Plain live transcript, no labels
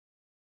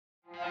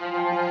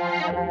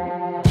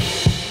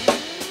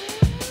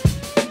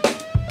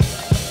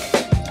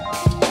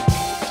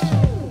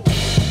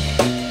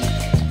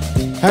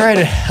All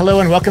right, hello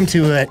and welcome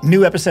to a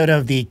new episode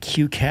of the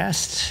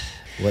KewCast.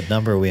 What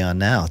number are we on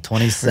now?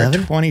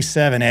 27?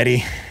 27,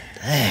 Eddie.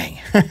 Dang.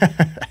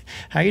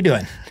 How you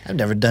doing? I've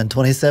never done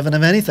 27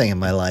 of anything in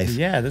my life.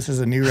 Yeah, this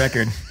is a new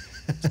record.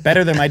 It's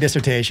better than my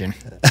dissertation.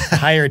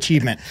 Higher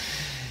achievement.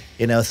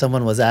 You know,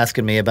 someone was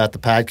asking me about the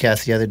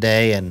podcast the other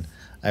day, and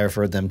I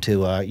referred them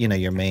to,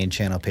 your main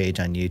channel page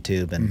on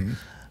YouTube. And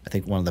I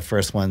think one of the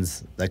first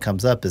ones that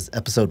comes up is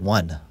episode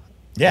 1 of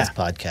this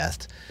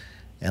podcast.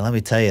 And let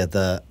me tell you,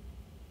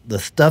 the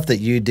stuff that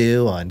you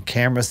do on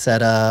camera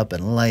setup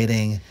and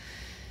lighting,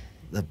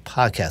 the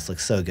podcast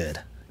looks so good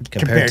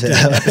compared to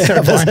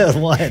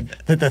episode one.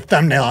 The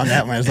thumbnail on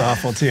that one is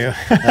awful too.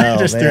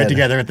 Just threw it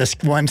together with this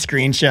one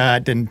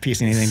screenshot, didn't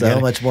piece anything together. So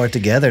much more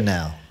together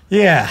now.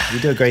 Yeah. You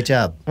do a great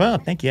job. Well,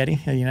 thank you, Eddie.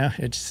 You know,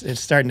 it's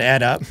starting to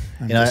add up.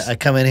 I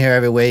come in here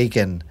every week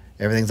and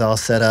everything's all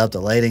set up.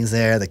 The lighting's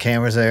there. The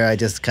camera's there. I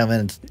just come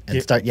in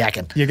and start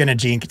yakking. You're going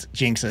to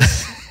jinx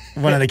us.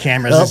 One of the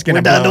cameras is going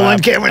to blow up. We're down to one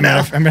camera now.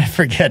 I'm going to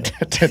forget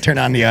to turn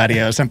on the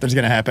audio. Something's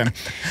going to happen.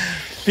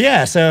 But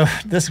yeah, so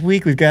this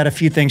week we've got a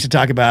few things to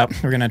talk about.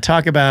 We're going to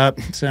talk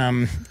about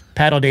some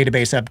paddle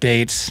database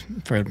updates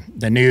for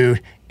the new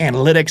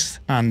analytics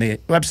on the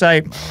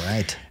website. All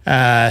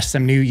right.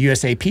 Some new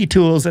USAP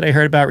tools that I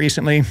heard about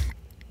recently.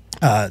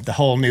 The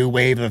whole new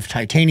wave of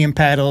titanium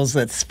paddles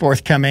that's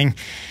forthcoming.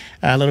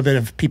 A little bit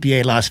of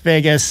PPA Las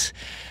Vegas.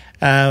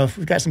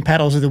 We've got some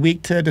paddles of the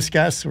week to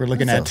discuss. We're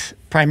looking at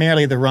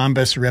primarily the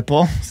Ronbus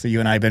Ripple. So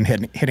you and I have been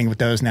hitting with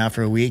those now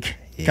for a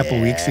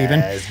couple weeks even.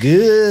 It's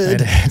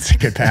good. It's a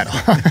good paddle.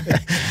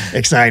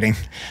 Exciting.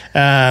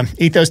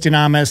 Ethos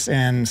Dunamis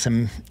and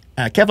some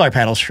Kevlar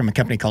paddles from a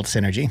company called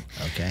Synergy.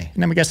 Okay.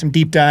 And then we got some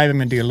deep dive. I'm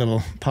going to do a little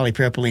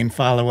polypropylene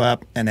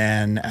follow-up. And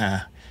then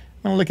I'm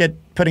going to look at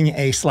putting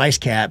a Slyce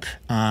cap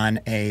on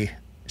a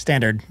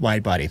standard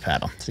wide-body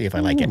paddle. See if I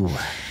like it.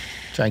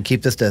 Try and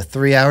keep this to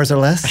 3 hours or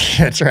less.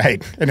 That's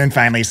right. And then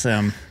finally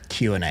some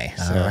Q&A.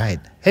 All right.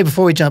 Hey,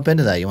 before we jump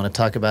into that, you want to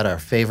talk about our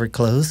favorite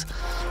clothes?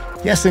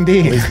 Yes,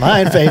 indeed. At least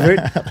mine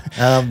favorite.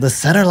 The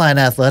Centerline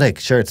Athletic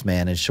shirts,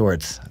 man, and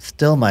shorts.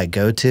 Still my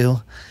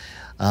go-to.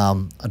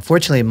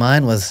 Unfortunately,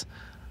 mine was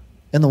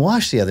in the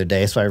wash the other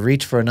day, so I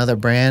reached for another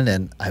brand,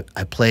 and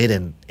I played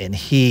in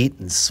heat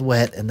and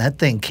sweat, and that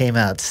thing came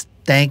out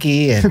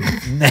stanky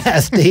and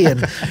nasty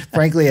and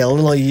frankly a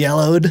little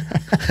yellowed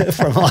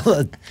from all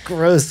the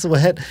gross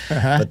sweat.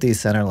 But these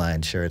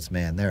Centerline shirts,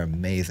 man, they're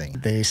amazing.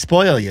 They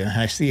spoil you.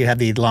 I see you have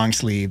the long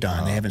sleeved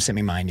on. They haven't sent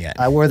me mine yet.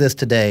 I wore this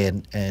today,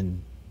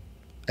 and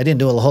I didn't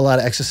do a whole lot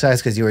of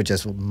exercise because you were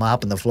just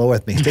mopping the floor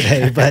with me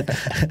today, but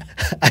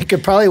I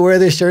could probably wear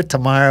this shirt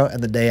tomorrow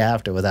and the day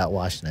after without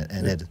washing it,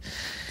 and it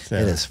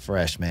is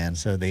fresh, man.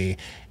 So the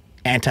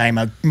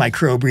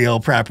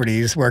antimicrobial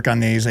properties work on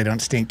these. They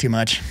don't stink too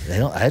much.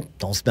 I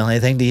don't smell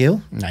anything to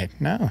you.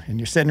 No, and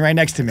you're sitting right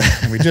next to me.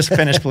 And we just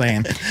finished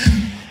playing.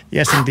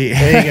 Yes, indeed.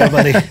 There you go,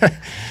 buddy.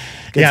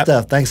 Good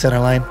stuff. Thanks,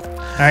 Centerline.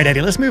 All right,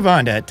 Eddie, let's move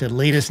on to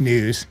latest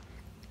news.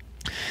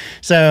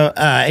 So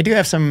I do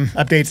have some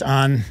updates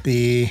on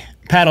the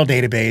paddle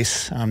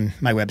database on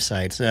my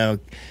website. So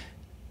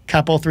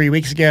a 3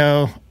 weeks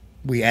ago,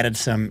 we added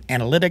some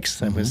analytics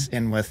that was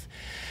in with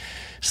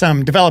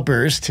some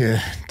developers to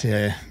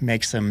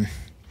make some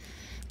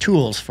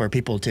tools for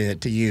people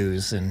to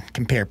use and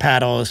compare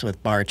paddles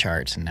with bar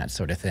charts and that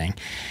sort of thing.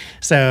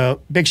 So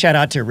big shout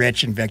out to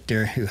Rich and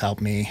Victor who helped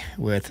me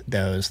with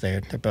those.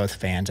 They're both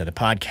fans of the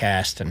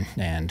podcast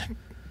and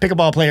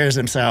pickleball players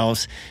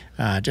themselves.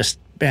 Just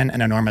been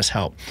an enormous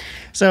help.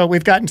 So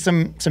we've gotten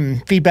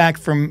some feedback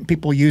from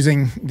people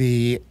using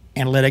the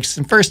analytics.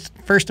 And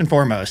first and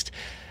foremost,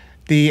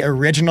 the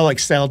original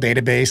Excel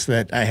database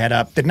that I had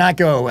up did not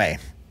go away.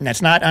 And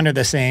that's not under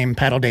the same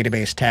paddle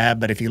database tab,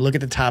 but if you look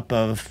at the top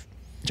of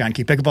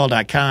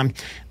johnqpickleball.com,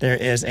 there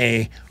is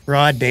a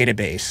raw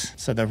database.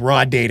 So the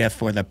raw data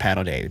for the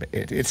paddle data,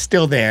 it's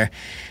still there.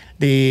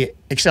 The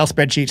Excel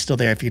spreadsheet's still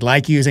there if you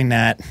like using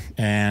that.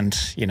 And,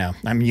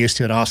 I'm used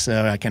to it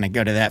also. I kind of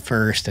go to that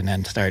first and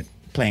then start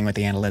playing with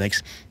the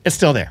analytics. It's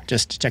still there.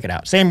 Just check it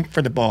out. Same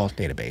for the ball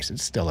database.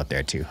 It's still up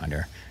there too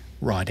under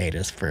raw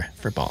data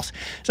for balls.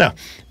 So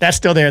that's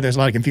still there. There's a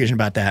lot of confusion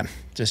about that.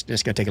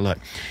 Just go take a look.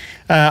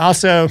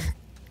 Also,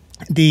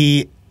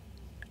 the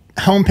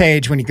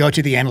homepage, when you go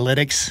to the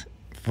analytics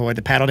for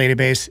the paddle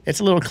database, it's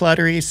a little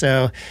cluttery.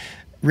 So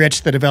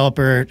Rich, the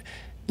developer,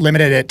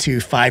 limited it to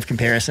 5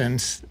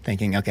 comparisons,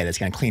 thinking, okay, that's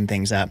going to clean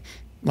things up.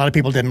 A lot of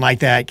people didn't like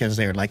that because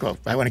they were like, well,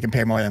 I want to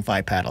compare more than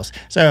 5 paddles.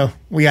 So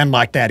we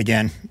unlocked that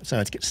again. So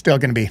it's still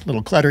going to be a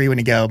little cluttery when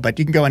you go, but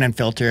you can go in and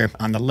filter.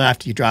 On the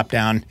left, you drop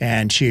down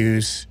and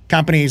choose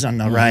companies. On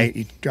the right,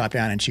 you drop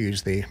down and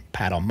choose the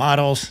paddle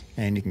models,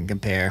 and you can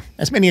compare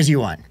as many as you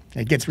want.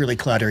 It gets really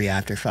cluttery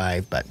after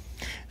 5, but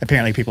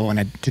apparently people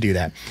wanted to do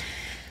that.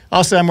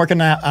 Also, I'm working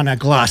on a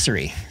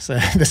glossary. So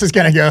this is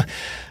going to go,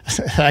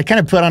 I kind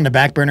of put on the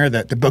back burner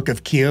the book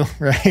of Kew,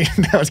 right?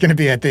 That was going to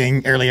be a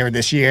thing earlier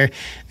this year.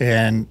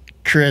 And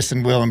Chris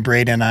and Will and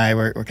Braden and I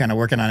were kind of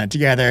working on it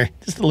together,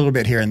 just a little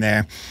bit here and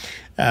there.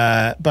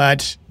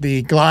 But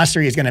the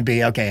glossary is going to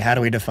be, okay, how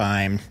do we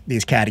define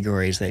these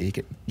categories that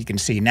you can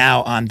see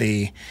now on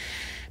the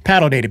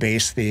paddle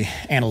database, the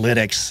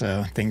analytics,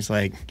 so things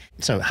like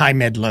high,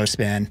 mid, low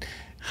spin,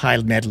 high,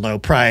 mid, low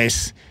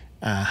price,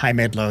 high,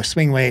 mid, low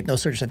swing weight,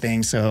 those sorts of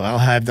things. So I'll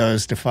have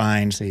those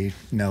defined so you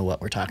know what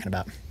we're talking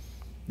about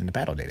in the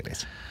paddle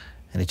database.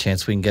 Any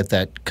chance we can get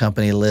that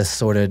company list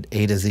sorted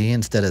A to Z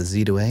instead of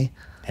Z to A?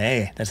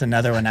 Hey, that's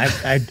another one.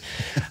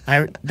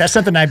 That's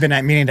something I've been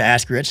meaning to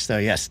ask Rich. So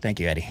yes, thank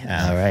you, Eddie.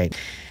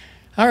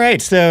 All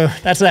right. So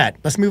that's that.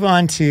 Let's move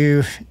on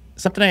to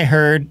something I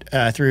heard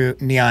through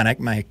Neonic,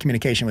 my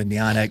communication with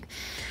Neonic.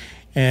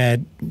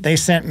 And they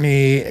sent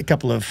me a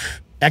couple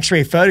of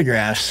X-ray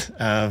photographs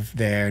of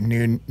their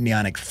new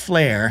Neonic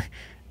flare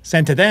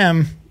sent to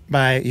them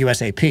by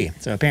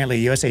USAP. So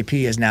apparently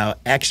USAP is now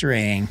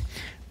X-raying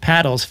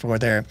paddles for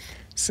their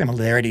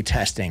similarity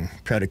testing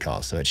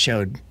protocol. So it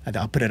showed,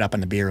 I'll put it up on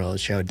the B-roll, it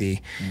showed the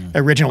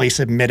originally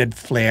submitted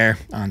flare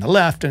on the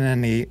left and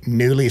then the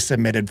newly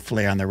submitted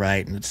flare on the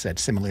right, and it said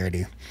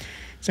similarity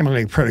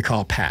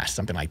protocol pass,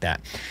 something like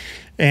that.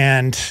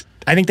 And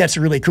I think that's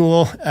really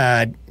cool.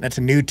 That's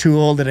a new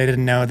tool that I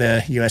didn't know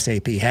the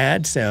USAP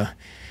had. So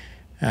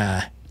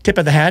tip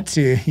of the hat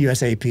to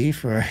USAP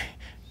for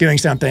doing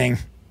something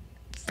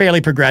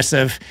fairly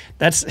progressive.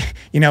 That's,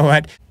 you know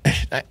what,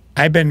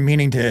 I've been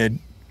meaning to,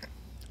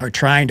 or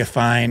trying to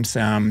find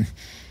some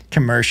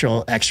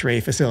commercial X-ray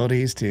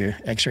facilities to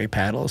X-ray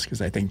paddles,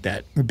 because I think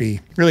that would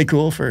be really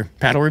cool for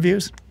paddle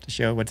reviews to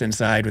show what's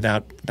inside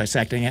without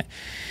dissecting it.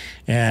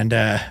 And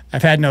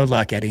I've had no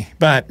luck, Eddie,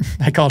 but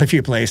I called a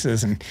few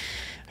places and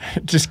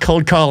just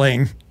cold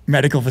calling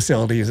medical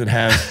facilities that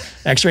have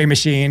X-ray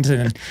machines,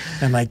 and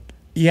I'm like,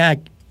 yeah,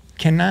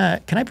 can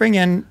I bring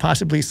in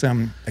possibly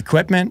some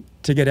equipment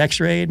to get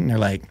X-rayed? And they're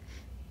like,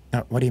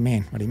 oh, what do you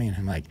mean? What do you mean?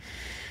 I'm like,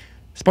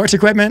 sports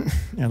equipment?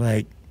 They're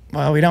like,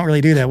 well, we don't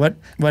really do that. What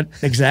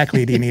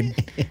exactly do you need?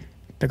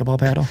 Pickleball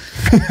paddle?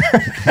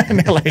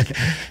 And they're like,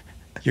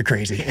 you're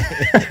crazy.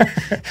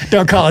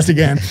 Don't call us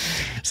again.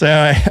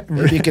 So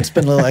maybe you could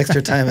spend a little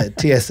extra time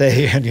at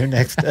TSA on your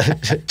next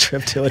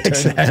trip to a tournament.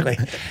 Exactly.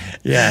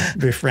 Yeah,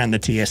 befriend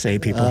the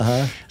TSA people.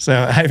 So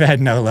I've had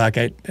no luck.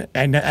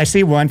 I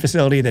see one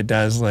facility that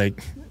does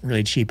like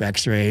really cheap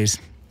X-rays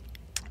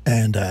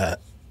and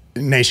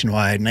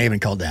nationwide, and I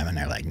even called them and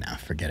they're like, no,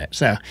 forget it.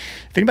 So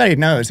if anybody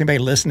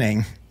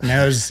listening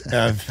knows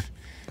of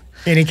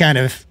any kind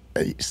of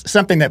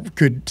something that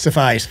could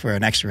suffice for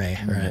an X-ray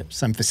or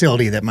some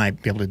facility that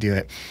might be able to do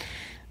it,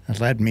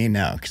 let me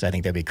know, because I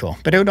think that'd be cool.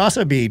 But it would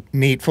also be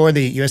neat for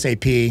the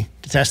USAP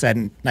to test that,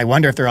 and I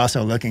wonder if they're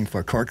also looking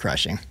for core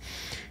crushing,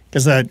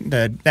 because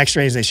the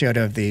X-rays they showed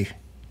of the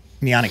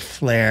Neonic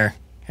flare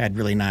had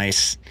really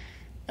nice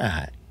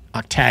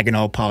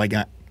octagonal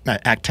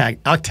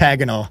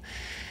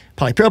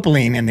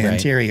polypropylene in the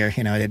interior.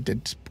 You know,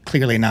 it's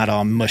clearly not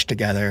all mushed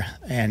together,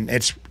 and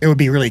it would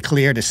be really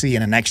clear to see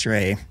in an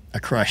X-ray a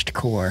crushed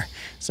core.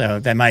 So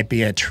that might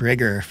be a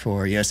trigger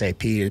for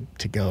USAP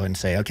to go and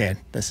say, okay,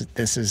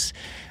 this is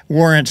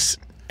warrants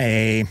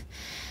a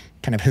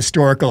kind of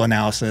historical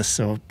analysis.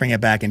 So bring it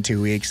back in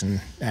 2 weeks,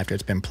 and after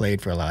it's been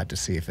played for a lot, to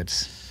see if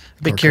it's.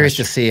 I'd be curious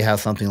to see how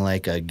something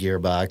like a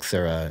gearbox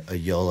or a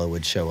JOOLA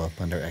would show up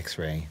under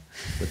X-ray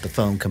with the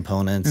foam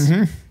components,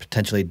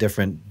 potentially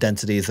different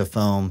densities of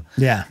foam,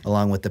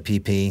 along with the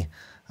PP.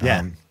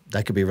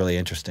 That could be really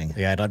interesting.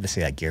 Yeah, I'd love to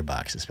see that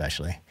gearbox,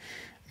 especially.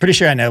 Pretty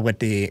sure I know what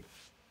the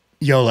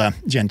JOOLA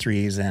Gen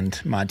 3s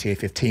and Mod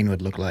TA15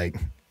 would look like,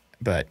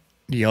 but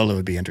JOOLA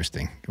would be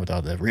interesting with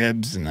all the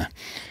ribs and the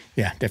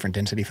different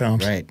density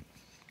foams. Right.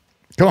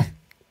 Cool.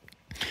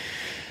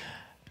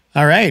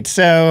 All right.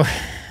 So,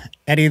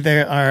 Eddie, do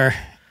you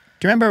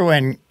remember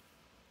when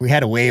we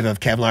had a wave of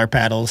Kevlar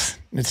paddles?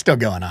 It's still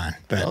going on.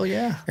 But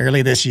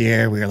early this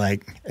year, we were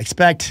like,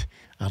 expect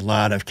a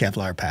lot of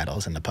Kevlar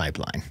paddles in the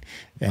pipeline.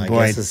 And my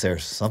guess is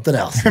there's something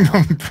else.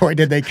 Boy,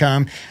 did they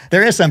come.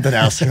 There is something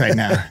else right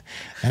now,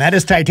 and that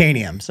is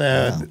titanium.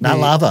 So not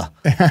lava.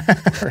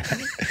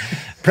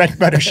 Bread and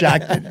butter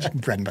shotgun.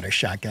 Bread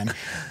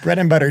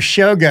and butter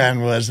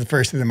Shogun was the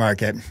first to the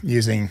market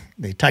using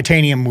the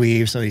titanium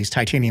weave, so these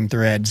titanium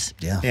threads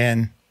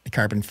in the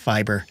carbon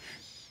fiber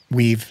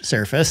weave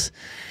surface.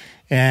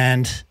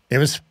 And it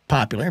was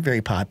popular,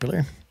 very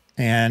popular.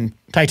 And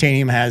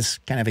titanium has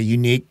kind of a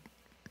unique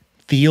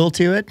feel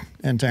to it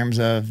in terms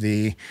of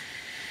the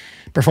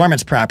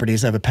performance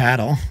properties of a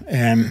paddle.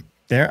 And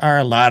there are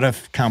a lot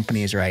of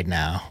companies right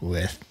now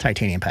with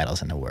titanium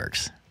paddles in the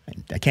works.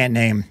 I can't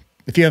name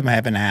a few of them. I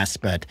haven't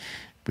asked, but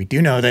we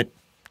do know that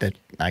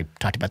I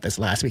talked about this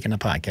last week in the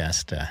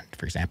podcast.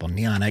 For example,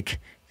 Neonic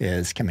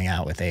is coming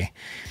out with a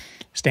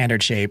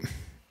standard shape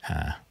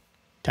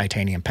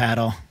titanium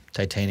paddle.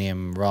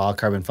 Titanium raw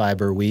carbon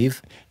fiber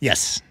weave?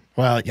 Yes.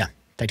 Well, yeah.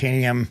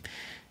 Titanium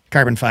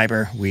carbon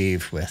fiber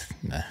weave with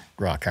the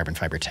raw carbon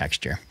fiber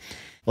texture.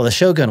 Well, the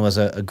Shogun was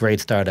a great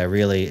start. I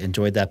really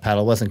enjoyed that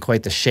paddle. It wasn't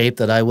quite the shape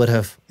that I would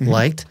have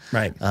liked.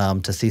 Right.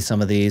 To see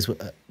some of these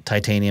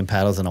titanium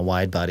paddles and a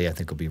wide body, I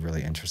think will be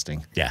really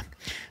interesting. Yeah.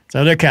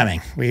 So they're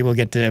coming. We will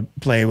get to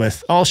play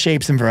with all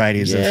shapes and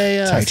varieties of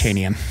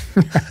titanium.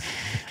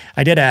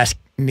 I did ask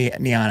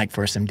Neonic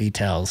for some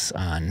details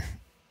on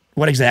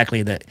what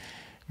exactly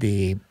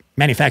the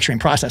manufacturing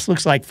process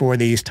looks like for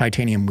these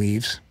titanium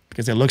weaves,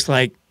 because it looks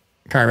like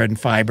carbon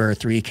fiber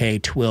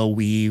 3K twill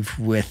weave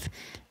with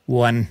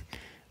one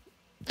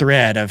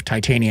thread of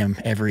titanium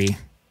every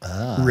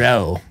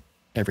row,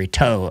 every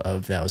toe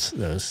of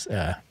those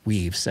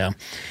weaves. So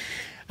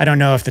I don't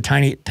know if the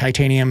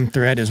titanium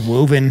thread is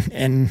woven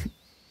in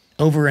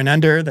over and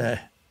under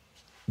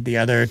the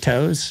other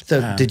toes.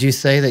 So did you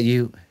say that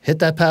you hit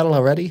that paddle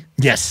already?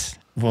 Yes,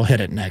 we'll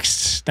hit it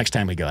next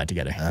time we go out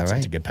together. All right.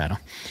 It's a good paddle.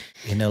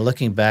 You know,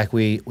 looking back,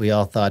 we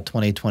all thought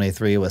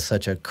 2023 was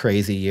such a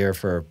crazy year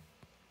for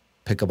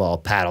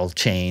pickleball paddle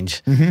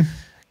change,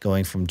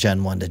 going from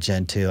Gen 1 to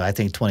Gen 2. I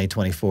think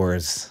 2024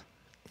 is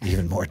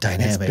even more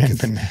dynamic.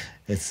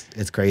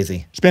 It's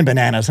crazy. It's been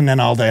bananas, and then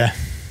all the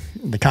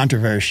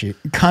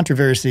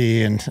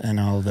controversy and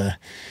all the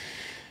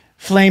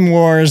flame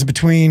wars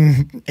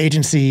between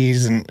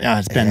agencies, and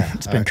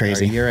it's been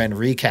crazy. Our year-end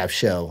recap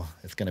show.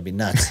 It's going to be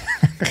nuts.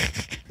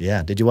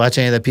 Yeah. Did you watch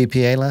any of the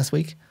PPA last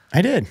week?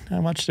 I did. I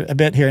watched a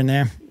bit here and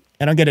there.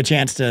 I don't get a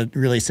chance to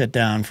really sit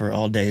down for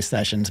all-day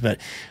sessions,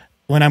 but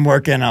when I'm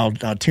working, I'll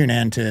tune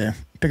in to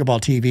Pickleball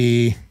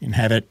TV and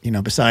have it,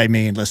 beside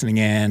me and listening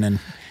in. And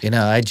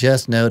I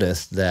just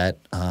noticed that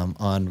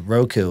on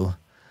Roku,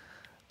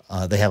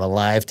 they have a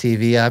live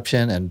TV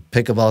option, and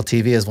Pickleball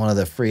TV is one of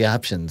the free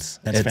options.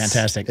 It's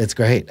fantastic. It's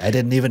great. I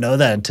didn't even know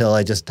that until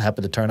I just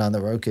happened to turn on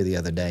the Roku the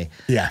other day.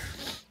 Yeah.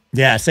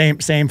 Yeah,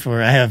 same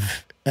for, I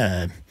have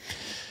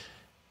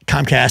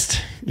Comcast,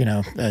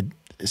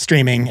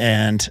 streaming,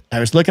 and I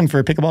was looking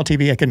for Pickleball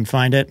TV. I couldn't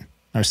find it.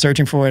 I was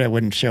searching for it. It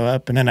wouldn't show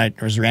up. And then I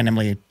was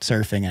randomly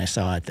surfing, and I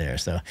saw it there.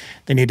 So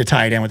they need to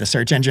tie it in with the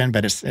search engine,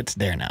 but it's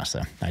there now.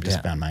 So I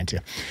just found mine too.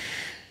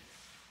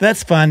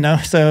 That's fun, though.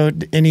 So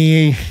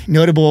any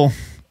notable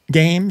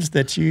games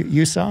that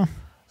you saw?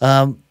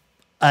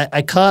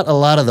 I caught a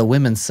lot of the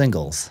women's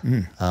singles.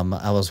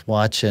 I was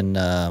watching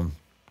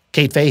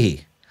Kate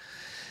Fahey,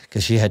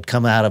 because she had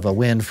come out of a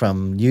win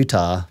from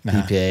Utah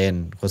PPA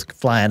and was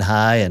flying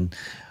high and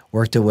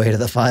worked her way to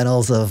the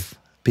finals of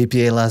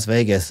PPA Las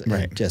Vegas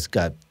and just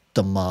got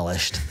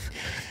demolished.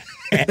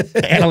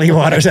 Annalie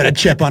Waters had a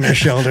chip on her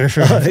shoulder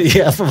from all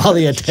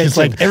the attention. She's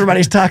like,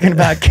 everybody's talking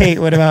about Kate.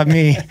 What about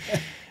me?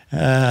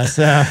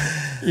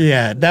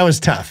 That was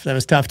tough. That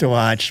was tough to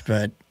watch,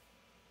 but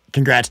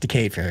congrats to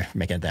Kate for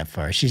making it that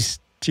far. She's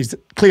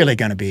clearly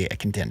going to be a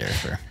contender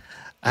for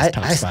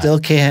I still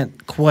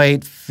can't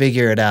quite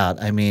figure it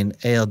out. I mean,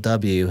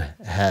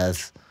 ALW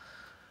has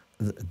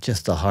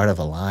just the heart of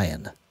a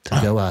lion to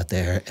go out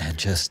there and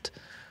just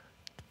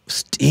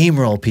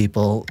steamroll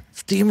people,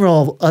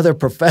 steamroll other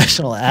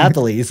professional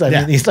athletes. I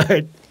mean, these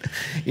aren't,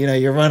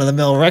 your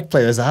run-of-the-mill rec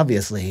players,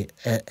 obviously.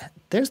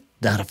 There's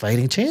not a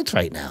fighting chance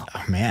right now.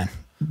 Oh, man.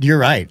 You're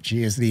right.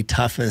 She is the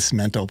toughest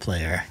mental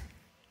player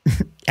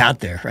out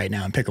there right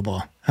now in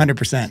pickleball.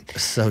 100%.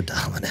 So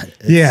dominant.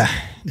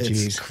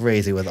 It's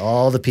crazy with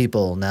all the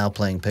people now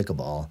playing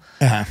pickleball.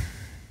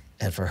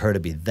 And for her to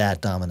be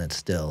that dominant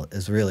still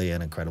is really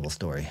an incredible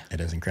story. It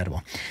is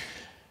incredible.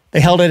 They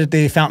held it at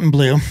the Fountain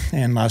Blue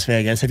in Las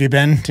Vegas. Have you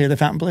been to the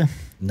Fountain Blue?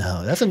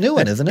 No, that's a new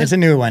one, isn't it? It's a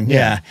new one,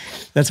 yeah.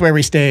 That's where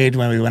we stayed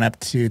when we went up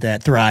to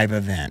that Thrive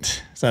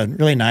event. So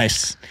really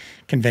nice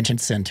convention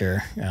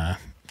center,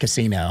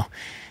 casino.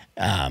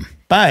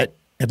 But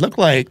it looked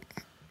like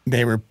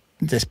they were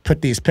just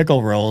put these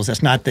pickle rolls.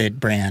 That's not the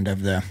brand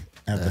of the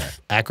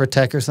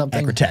Acrotech or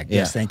something? Acrotech,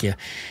 yes, thank you.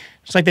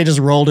 It's like they just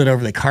rolled it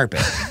over the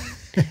carpet.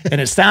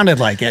 And it sounded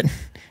like it.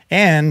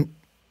 And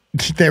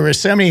there were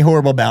so many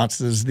horrible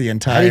bounces the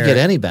entire... How do you get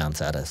any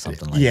bounce out of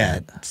something like that? Yeah,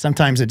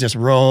 sometimes it just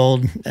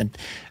rolled. And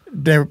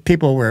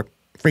people were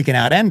freaking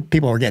out, and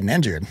people were getting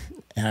injured.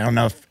 And I don't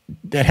know if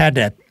it had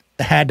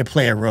to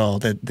play a role.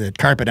 The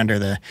carpet under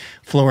the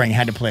flooring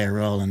had to play a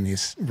role in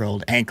these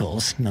rolled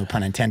ankles, no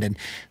pun intended.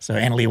 So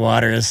Annalie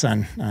Waters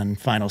on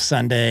final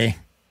Sunday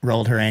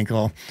rolled her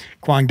ankle.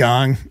 Kwang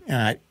Dong,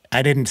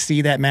 I didn't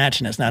see that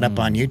match, and it's not up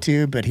on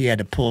YouTube, but he had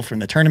to pull from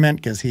the tournament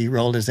because he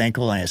rolled his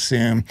ankle, I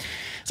assume.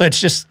 So it's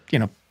just,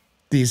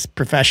 these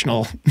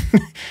professional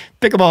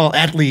pickleball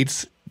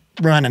athletes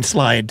run and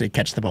slide to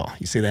catch the ball.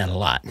 You see that a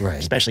lot, right?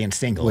 Especially in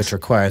singles. Which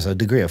requires a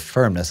degree of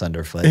firmness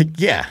underfoot.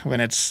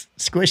 When it's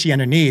squishy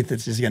underneath,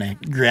 it's just going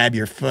to grab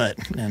your foot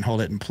and hold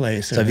it in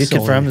place. So have you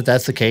confirmed that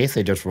that's the case?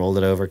 They just rolled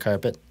it over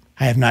carpet?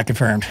 I have not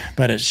confirmed,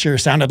 but it sure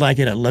sounded like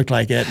it. It looked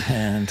like it,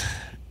 and...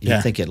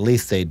 You'd think at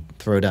least they'd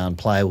throw down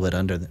plywood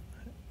under the...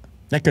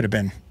 That could have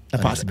been a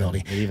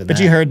possibility. But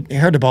you heard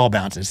the ball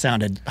bounce. It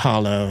sounded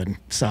hollow and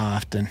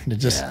soft, and it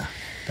just... Yeah,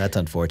 that's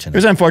unfortunate. It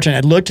was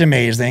unfortunate. It looked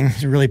amazing. It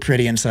was really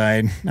pretty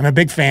inside. I'm a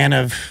big fan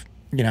of,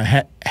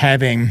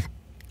 having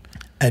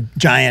a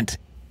giant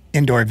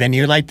indoor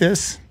venue like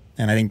this,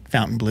 and I think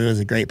Fountain Blue is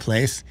a great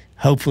place.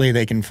 Hopefully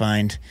they can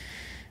find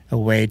a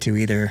way to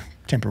either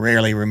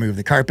temporarily remove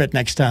the carpet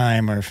next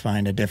time or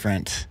find a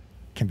different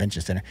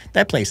convention center.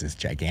 That place is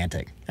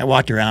gigantic. I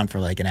walked around for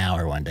like an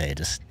hour one day,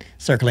 just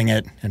circling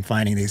it and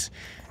finding these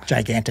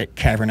gigantic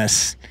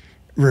cavernous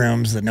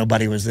rooms that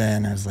nobody was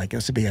in. I was like,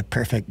 this would be a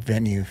perfect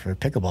venue for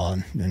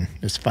pickleball, and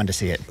it was fun to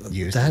see it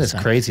used. That is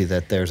crazy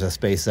that there's a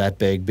space that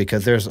big,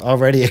 because there's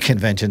already a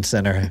convention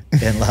center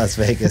in Las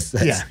Vegas.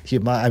 That's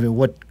I mean,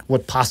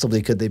 what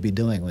possibly could they be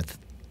doing with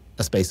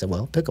a space that,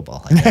 well,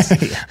 pickleball, I guess.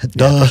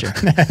 Duh. Sure.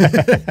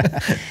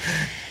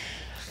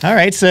 All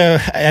right, so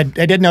I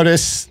did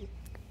notice,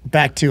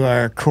 back to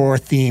our core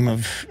theme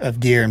of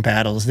gear and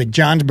paddles, the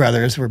Johns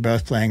brothers were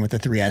both playing with the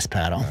 3S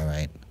paddle. All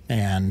right.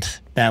 And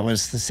that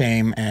was the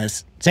same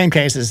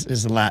case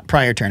as the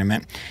prior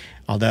tournament,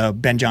 although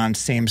Ben Johns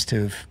seems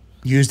to have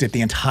used it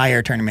the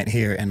entire tournament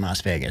here in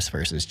Las Vegas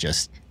versus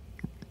just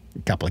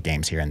a couple of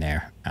games here and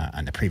there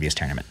on the previous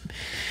tournament.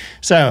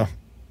 So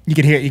you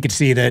could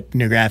see the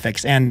new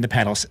graphics, and the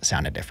paddles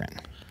sounded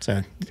different.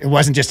 So it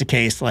wasn't just a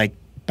case like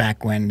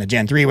back when the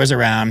Gen 3 was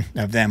around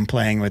of them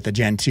playing with the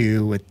Gen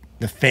 2 with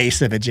the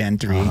face of a Gen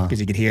 3,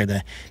 because you could hear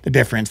the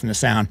difference in the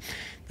sound.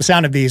 The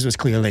sound of these was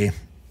clearly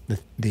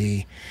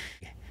the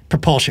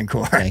propulsion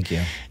core. Thank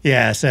you.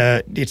 Yeah,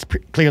 so it's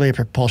clearly a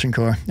propulsion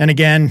core. And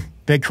again,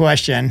 big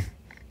question,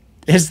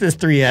 is this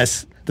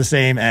 3S the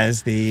same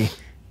as the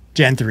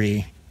Gen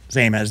 3,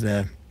 same as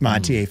the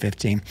Mod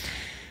TA15?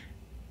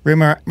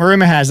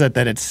 Rumor has it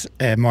that it's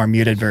a more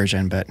muted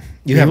version, but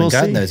you haven't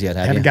gotten those yet,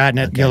 have you? Haven't gotten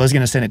it. Okay. Yolo's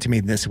going to send it to me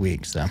this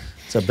week. So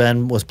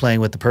Ben was playing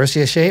with the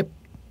Perseus shape?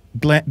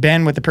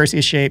 Ben with the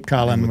Perseus shape,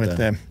 Collin with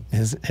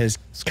his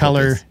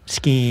color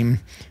scheme,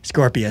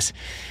 Scorpius.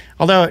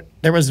 Although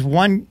there was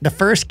the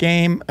first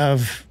game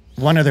of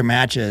one of their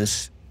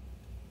matches,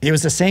 it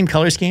was the same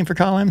color scheme for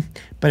Collin,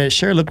 but it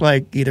sure looked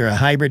like either a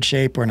hybrid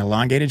shape or an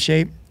elongated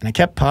shape. And I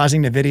kept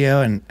pausing the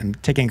video and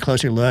taking a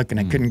closer look, and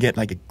I couldn't get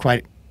like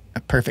quite a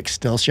perfect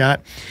still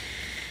shot.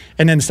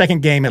 And then the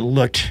second game, it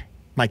looked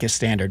like a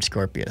standard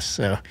Scorpius.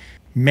 So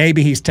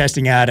maybe he's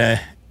testing out a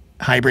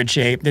hybrid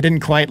shape. They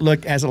didn't quite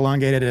look as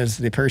elongated as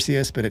the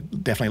Perseus, but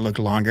it definitely looked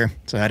longer.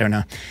 So I don't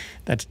know.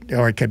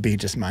 Or it could be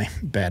just my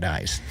bad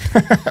eyes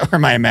or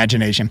my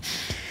imagination.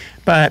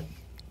 But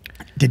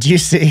did you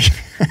see?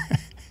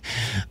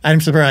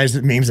 I'm surprised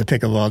that Memes of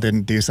Pickleball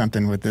didn't do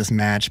something with this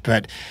match.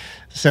 But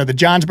so the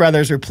Johns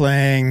brothers were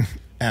playing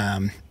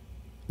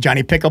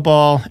Johnny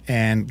Pickleball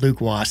and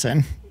Luke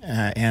Wasson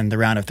in the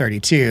round of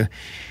 32.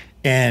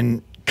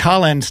 And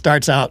Collin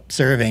starts out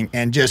serving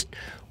and just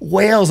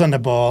wails on the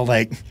ball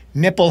like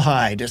nipple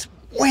high, just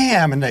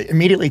wham, and they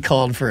immediately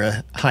called for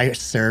a high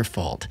serve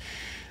fault.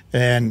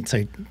 And so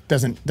he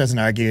doesn't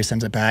argue,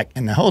 sends it back.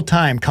 And the whole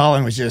time,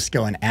 Collin was just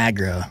going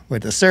aggro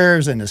with the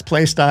serves and his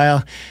play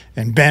style,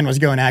 and Ben was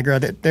going aggro.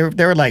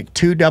 There were like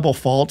 2 double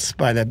faults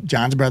by the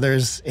Johns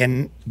brothers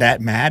in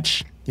that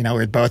match,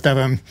 where both of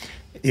them,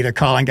 either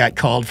Collin got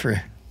called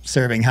for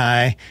serving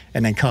high,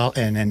 and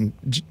then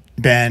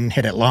Ben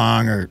hit it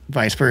long, or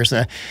vice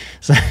versa.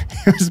 So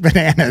it was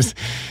bananas.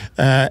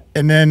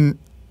 And then,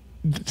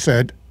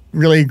 so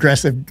really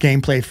aggressive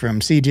gameplay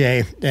from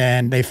CJ,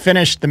 and they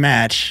finished the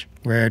match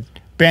where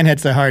Ben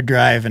hits a hard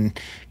drive and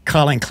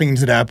Collin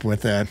cleans it up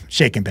with a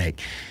shake and bake.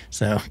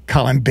 So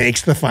Collin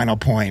bakes the final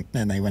point,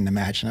 and they win the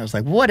match. And I was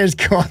like, what is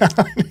going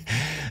on?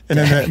 And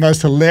then the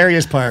most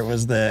hilarious part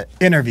was the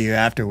interview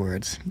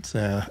afterwards.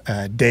 So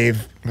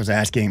Dave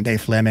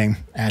Fleming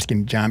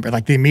asking John,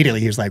 like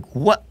immediately he was like,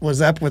 what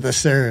was up with the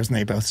serves? And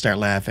they both start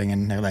laughing,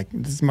 and they're like,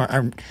 this is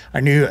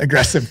our new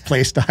aggressive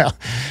play style.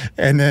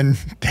 And then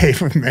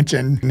Dave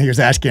mentioned, he was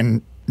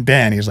asking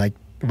Ben, he was like,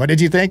 what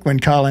did you think when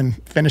Collin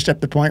finished up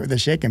the point with a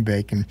shake and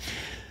bake? And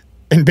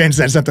Ben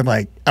said something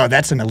like, oh,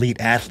 that's an elite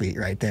athlete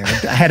right there.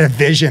 I had a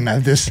vision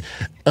of this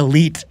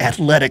elite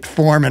athletic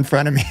form in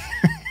front of me.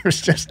 It was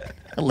just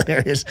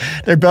hilarious.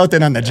 They're both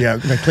in on the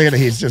joke, but clearly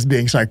he's just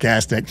being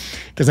sarcastic,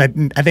 because I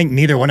think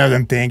neither one of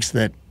them thinks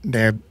that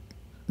they're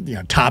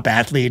top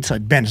athletes.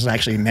 Like Ben has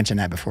actually mentioned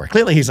that before.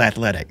 Clearly he's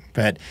athletic,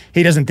 but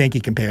he doesn't think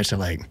he compares to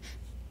like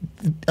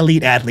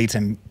elite athletes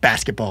in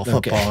basketball,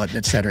 football,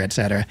 et cetera, et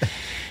cetera.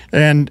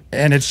 And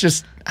it's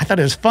just, I thought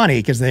it was funny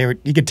because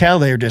you could tell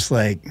they were just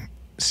like,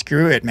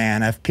 screw it,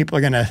 man. If people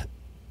are going to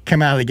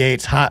come out of the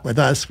gates hot with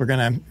us, we're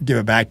going to give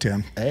it back to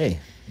them. Hey,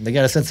 they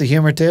got a sense of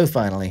humor too,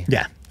 finally.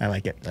 Yeah, I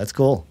like it. That's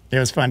cool. It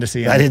was fun to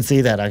see him. I didn't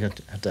see that. I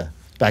have to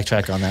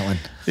backtrack on that one.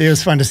 It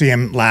was fun to see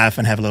him laugh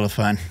and have a little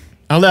fun.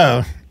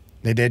 Although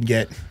they did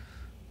get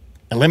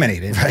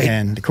eliminated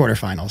in the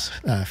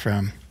quarterfinals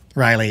from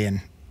Riley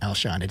and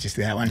Alshon. Did you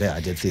see that one? Yeah, I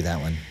did see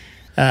that one.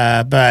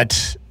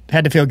 But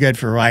had to feel good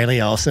for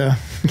Riley also.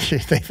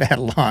 They've had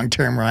a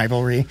long-term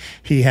rivalry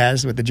he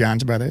has with the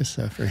Johns brothers.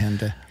 So for him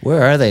to...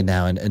 Where are they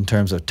now in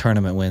terms of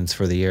tournament wins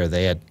for the year?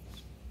 They had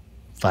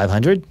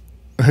 500?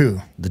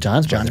 Who? The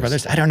Johns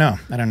brothers. I don't know.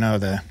 I don't know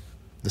the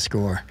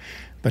score.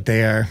 But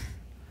they are...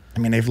 I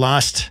mean, they've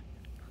lost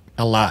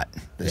a lot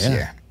this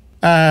year.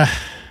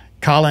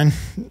 Collin,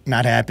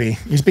 not happy.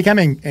 He's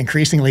becoming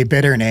increasingly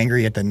bitter and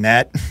angry at the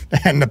net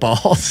and the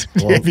balls.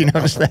 Well, have you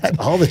noticed that?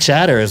 All the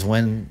chatter is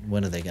when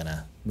are they going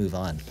to move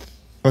on?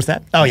 What's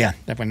that? Oh, yeah.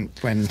 When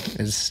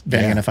is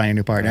Ben going to find a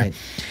new partner?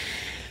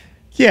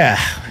 Yeah,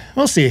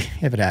 we'll see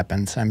if it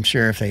happens. I'm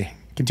sure if they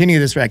continue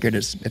this record,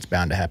 it's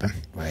bound to happen.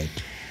 Right.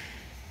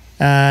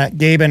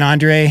 Gabe and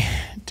Andre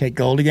take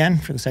gold again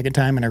for the second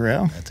time in a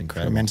row. That's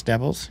incredible. For men's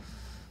doubles.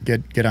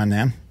 Good on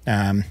them.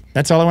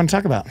 That's all I want to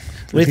talk about.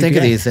 What do you think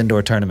of these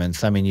indoor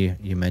tournaments? I mean,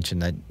 you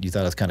mentioned that you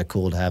thought it was kind of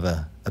cool to have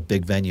a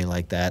big venue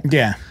like that.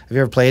 Yeah. Have you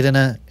ever played in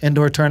an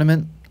indoor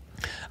tournament?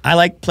 I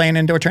like playing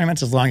indoor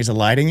tournaments as long as the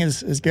lighting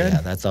is good.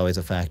 Yeah, that's always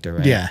a factor,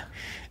 right? Yeah.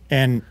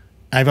 And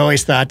I've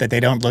always thought that they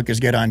don't look as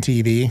good on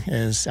TV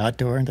as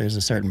outdoor. There's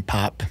a certain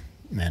pop,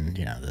 and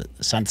the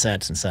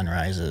sunsets and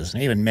sunrises,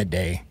 and even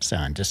midday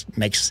sun just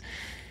makes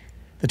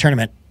the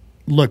tournament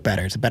look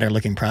better. It's a better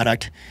looking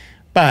product.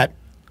 But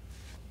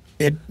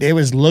it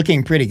was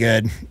looking pretty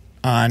good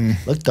on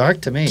Looked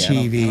dark to me.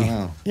 TV. I don't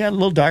know. Yeah, a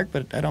little dark,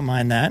 but I don't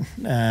mind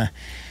that.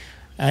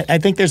 I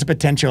think there's a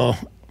potential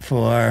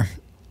for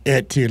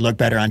it to look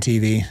better on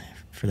TV,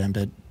 for them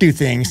to do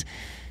things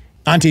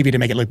on TV to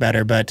make it look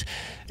better, but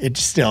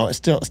it's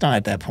not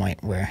at that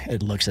point where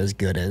it looks as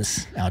good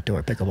as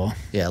outdoor pickleball.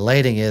 Yeah,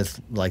 lighting is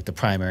like the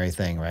primary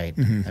thing, right?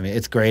 Mm-hmm. I mean,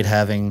 it's great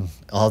having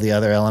all the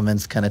other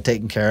elements kind of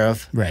taken care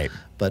of. Right.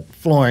 But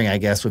flooring, I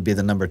guess, would be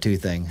the number 2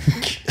 thing.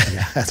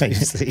 Yeah, As we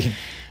see.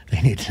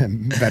 They need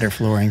some better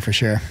flooring for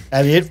sure.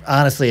 I mean,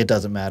 honestly, it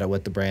doesn't matter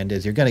what the brand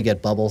is. You're going to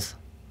get bubbles.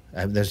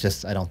 There's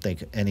just, I don't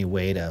think, any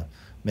way to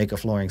make a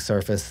flooring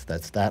surface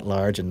that's that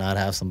large and not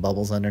have some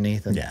bubbles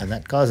underneath, and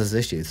that causes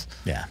issues.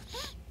 Yeah.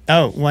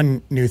 Oh,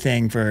 one new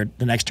thing for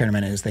the next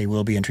tournament is they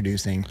will be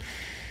introducing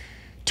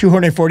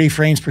 240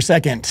 frames per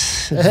second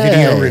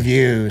video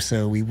review,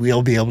 so we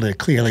will be able to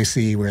clearly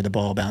see where the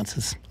ball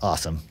bounces.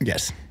 Awesome.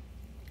 Yes.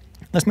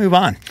 Let's move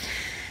on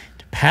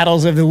to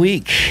paddles of the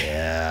week.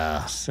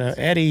 Yeah. So,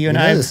 Eddie, you and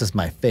I... This is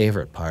my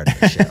favorite part of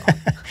the show.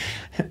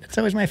 It's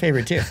always my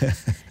favorite, too.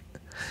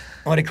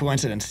 What a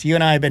coincidence. You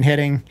and I have been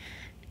hitting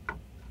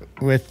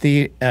with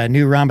the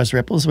new Ronbus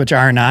ripples, which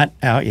are not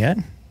out yet,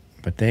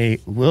 but they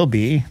will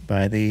be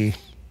by the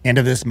end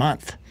of this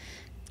month.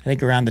 I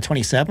think around the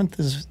 27th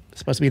is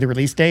supposed to be the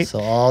release date. So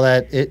all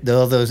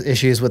those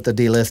issues with the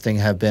delisting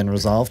have been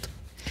resolved?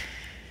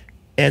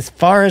 As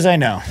far as I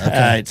know.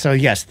 Okay. So,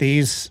 yes,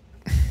 these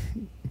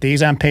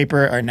on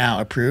paper are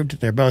now approved.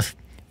 They're both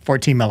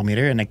 14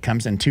 millimeter, and it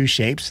comes in 2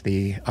 shapes.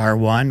 The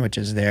R1, which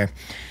is their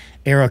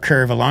arrow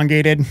curve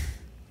elongated,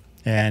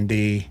 and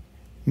the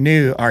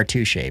new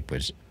R2 shape,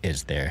 which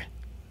is their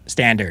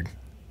standard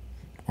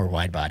or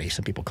wide body.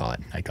 Some people call it.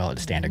 I call it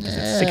standard because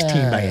it's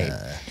 16 by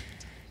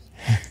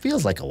 8.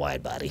 Feels like a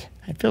wide body.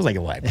 It feels like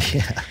a wide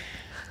body.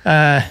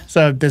 Yeah.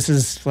 So this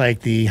is like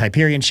the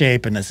Hyperion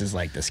shape, and this is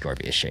like the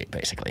Scorpius shape,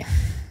 basically.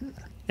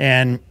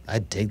 And I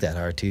dig that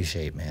R2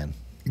 shape, man.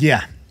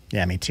 yeah,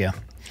 me too.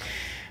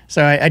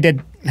 So I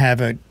did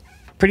have a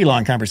pretty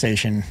long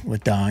conversation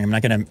with Dong. I'm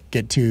not going to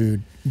get too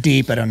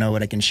deep. I don't know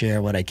what I can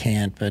share, what I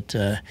can't, but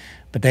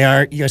they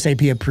are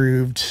USAP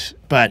approved.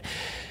 But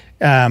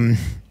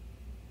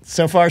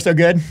so far, so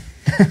good.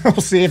 We'll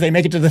see if they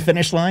make it to the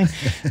finish line.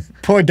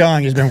 Poor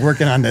Dong has been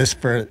working on this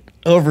for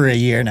over a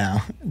year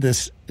now,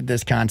 this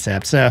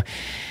concept. So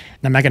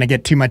I'm not going to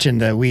get too much in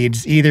the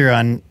weeds either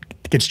on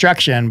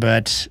construction,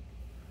 but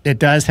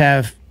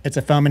it's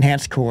a foam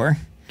enhanced core,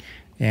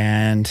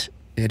 and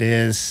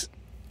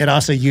it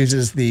also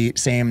uses the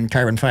same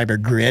carbon fiber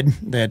grid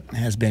that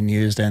has been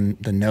used in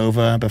the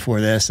Nova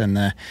before this and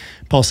the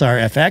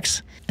Pulsar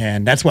FX.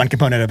 And that's one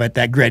component of it.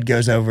 That grid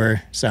goes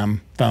over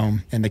some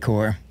foam in the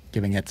core,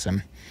 giving it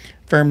some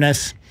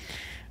firmness.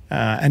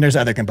 And there's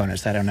other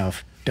components that I don't know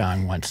if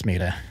Don wants me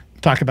to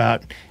talk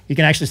about. You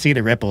can actually see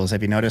the ripples.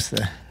 Have you noticed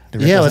the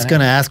ripples? Yeah, I was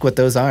going to ask what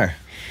those are.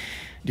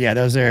 Yeah,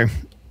 those are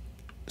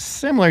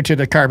similar to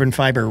the carbon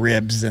fiber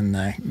ribs in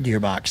the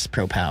Gearbox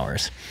Pro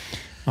Powers,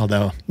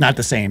 although not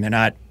the same. They're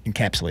not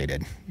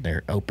encapsulated.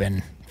 They're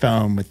open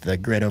foam with the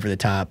grid over the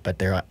top, but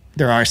there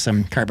are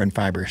some carbon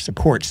fiber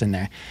supports in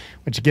there,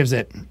 which gives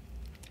it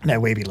that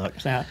wavy look.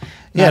 So,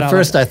 at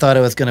first I thought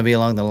it was going to be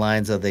along the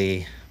lines of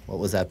what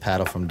was that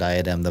paddle from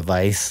Diadem, the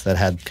Vice, that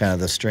had kind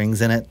of the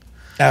strings in it?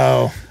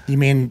 Oh, you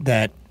mean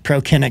that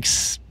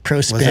ProKinetics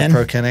Pro Spin? Was it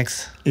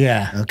ProKinetics?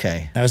 Yeah.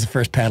 Okay. That was the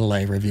first paddle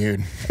I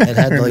reviewed. It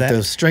had like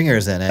those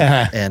stringers in it,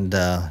 and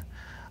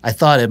I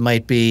thought it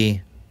might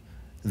be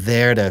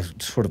there to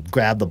sort of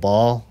grab the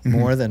ball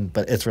more than,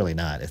 but it's really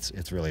not.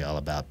 It's really all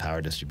about power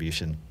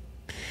distribution.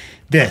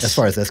 As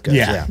far as this goes,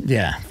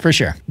 yeah, for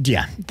sure.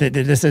 Yeah,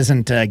 this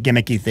isn't a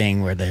gimmicky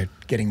thing where they're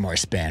getting more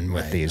spin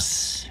with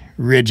these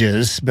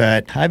ridges,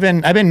 but I've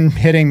been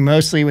hitting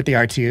mostly with the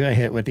R2. I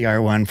hit with the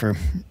R1 for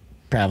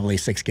probably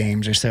 6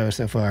 games or so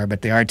far,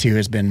 but the R2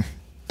 has been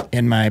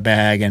in my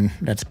bag, and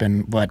that's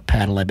been what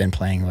paddle I've been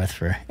playing with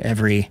for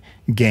every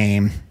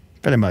game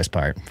for the most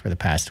part for the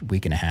past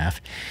week and a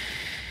half.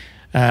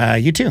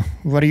 You too.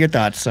 What are your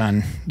thoughts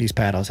on these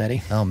paddles,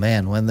 Eddie? Oh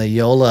man, when the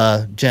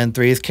JOOLA Gen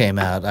 3s came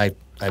out,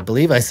 I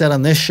believe I said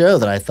on this show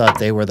that I thought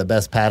they were the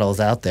best paddles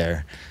out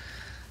there.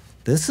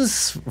 This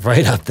is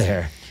right up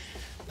there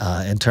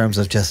in terms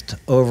of just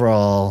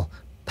overall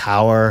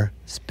power,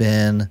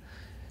 spin,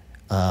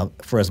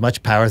 for as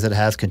much power as it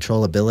has,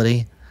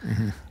 controllability.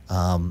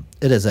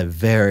 it is a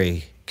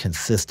very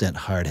consistent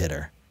hard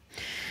hitter.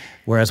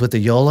 Whereas with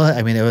the JOOLA,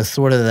 I mean, it was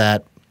sort of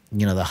that,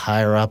 you know, the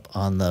higher up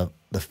on the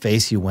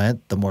face you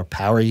went, the more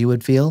power you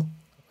would feel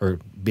or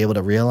be able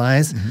to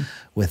realize.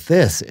 With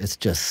this, it's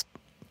just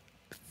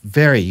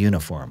very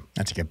uniform.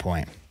 That's a good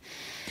point.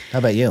 How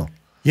about you?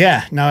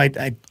 Yeah, no,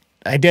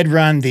 I did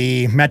run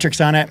the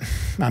metrics on it,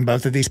 on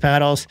both of these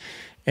paddles,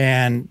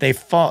 and they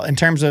fall, in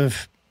terms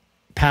of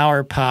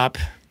power, pop,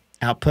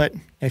 output,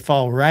 they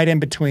fall right in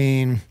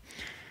between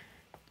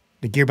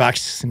the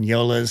gearbox and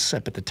JOOLAs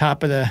up at the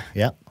top of the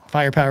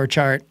firepower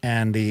chart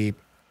and the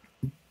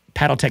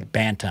Paddletech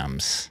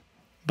Bantams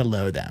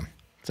below them.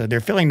 So they're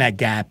filling that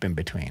gap in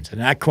between. So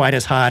they're not quite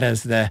as hot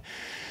as the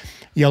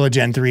JOOLA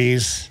Gen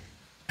 3s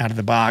out of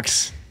the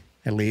box,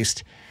 at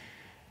least.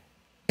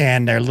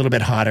 And they're a little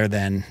bit hotter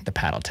than the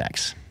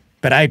Paddletechs.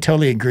 But I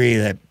totally agree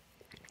that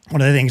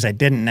one of the things I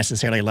didn't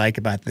necessarily like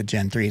about the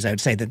Gen 3s, I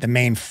would say that the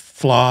main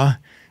flaw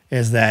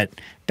is that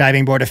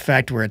diving board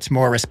effect where it's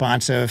more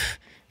responsive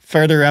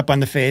further up on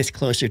the face,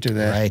 closer to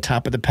the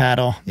top of the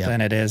paddle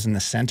than it is in the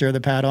center of the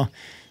paddle,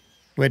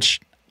 which,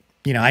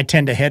 you know, I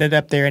tend to hit it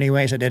up there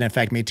anyway, so it didn't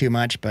affect me too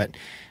much, but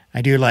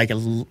I do like, a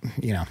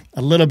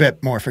little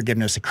bit more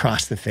forgiveness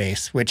across the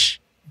face,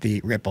 which the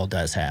Ripple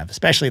does have,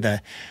 especially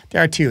the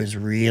R2 is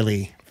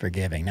really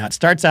forgiving. Now, it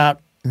starts out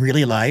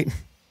really light,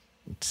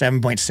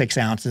 7.6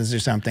 ounces or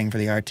something for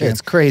the R2.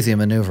 It's crazy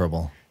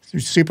maneuverable.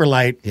 Super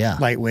light,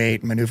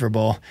 lightweight,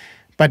 maneuverable.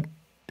 But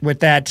with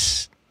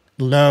that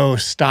low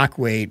stock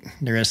weight,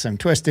 there is some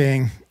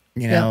twisting,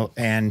 you know,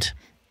 and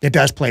it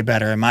does play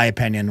better, in my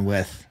opinion,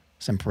 with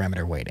some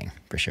perimeter weighting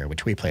for sure,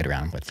 which we played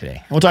around with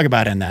today. We'll talk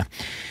about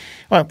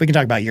we can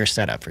talk about your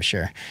setup for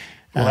sure.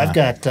 Well, I've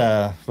got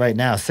right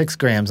now 6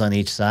 grams on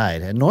each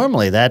side, and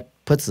normally that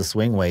puts the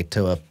swing weight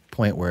to a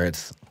point where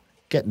it's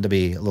getting to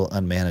be a little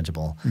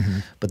unmanageable.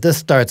 But this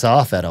starts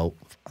off at I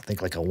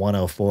think like a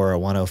 104 or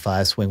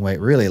 105 swing weight,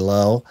 really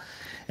low.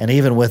 And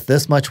even with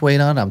this much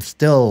weight on, I'm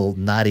still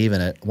not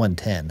even at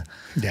 110.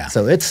 Yeah.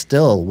 So it's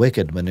still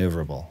wicked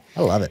maneuverable.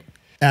 I love it.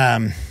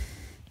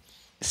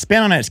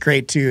 Spin on it is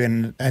great too,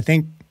 and I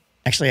think,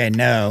 actually I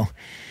know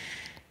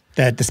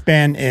that the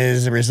spin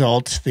is a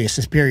result, the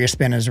superior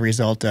spin is a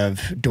result of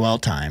dwell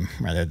time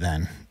rather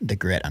than the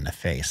grit on the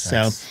face.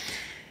 So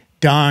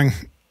Dong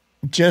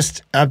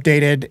just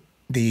updated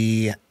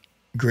the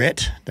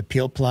grit, the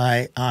peel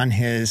ply on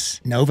his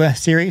Nova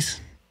series.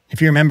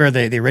 If you remember,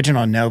 the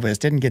original Novas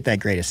didn't get that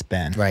great a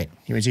spin. Right.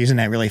 He was using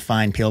that really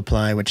fine peel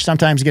ply, which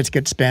sometimes gets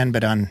good spin,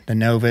 but on the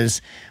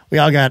Novas, we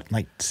all got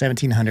like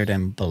 1700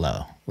 and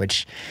below,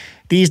 which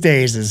these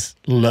days is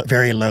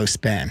very low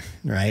spin,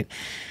 right?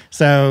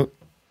 So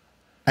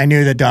I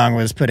knew that Dong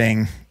was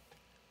putting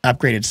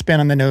upgraded spin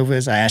on the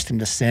Novas. I asked him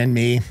to send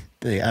me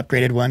the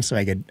upgraded one so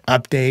I could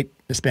update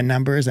the spin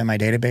numbers in my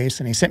database,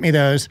 and he sent me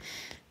those.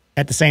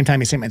 At the same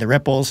time, he sent me the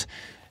Ripples.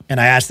 And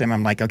I asked him,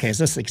 I'm like, okay, is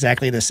this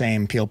exactly the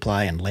same peel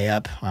ply and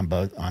layup on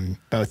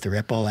both the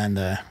Ripple and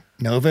the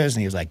Novas?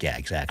 And he was like, yeah,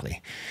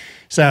 exactly.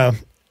 So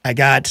I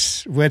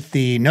got, with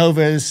the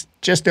Novas,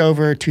 just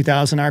over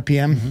 2,000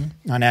 RPM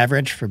on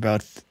average for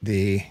both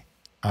the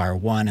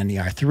R1 and the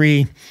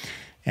R3.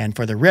 And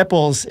for the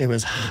Ripples, it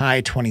was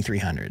high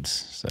 2300s.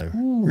 So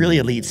really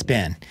elite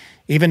spin.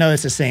 Even though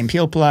it's the same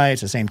peel ply,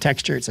 it's the same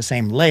texture, it's the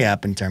same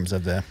layup in terms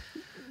of the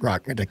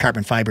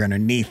carbon fiber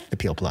underneath the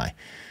peel ply,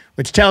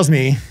 which tells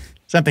me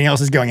something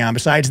else is going on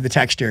besides the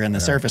texture and the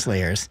surface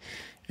layers,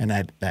 and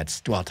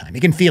that's dwell time.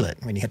 You can feel it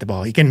when you hit the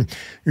ball. You can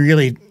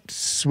really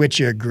switch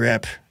your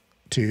grip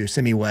to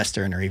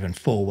semi-western or even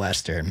full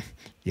western,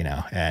 you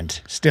know,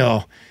 and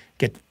still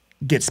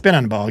get spin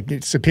on the ball,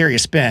 get superior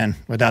spin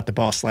without the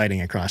ball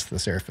sliding across the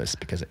surface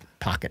because it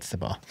pockets the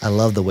ball. I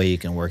love the way you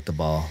can work the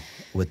ball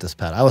with this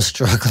paddle. I was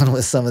struggling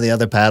with some of the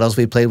other paddles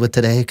we played with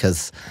today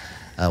because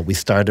we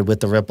started with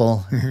the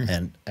Ripple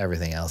and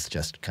everything else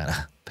just kind of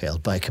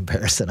paled by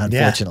comparison,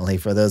 unfortunately,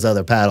 for those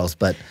other paddles.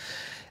 But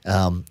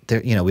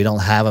we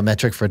don't have a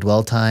metric for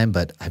dwell time,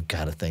 but I've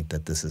got to think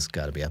that this has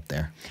got to be up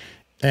there.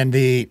 And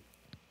the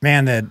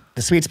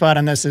sweet spot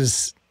on this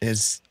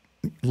is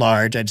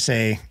large. I'd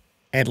say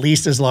at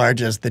least as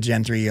large as the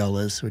Gen 3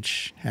 JOOLAs,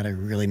 which had a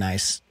really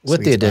nice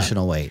with the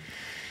additional weight.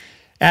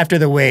 After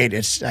the weight,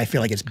 I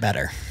feel like it's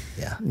better.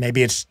 Yeah.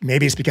 Maybe it's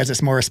because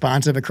it's more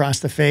responsive across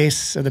the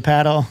face of the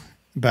paddle,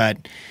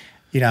 but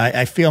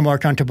I feel more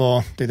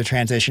comfortable through the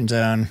transition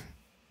zone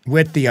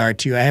with the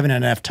R2. I haven't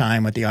had enough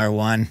time with the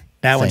R1.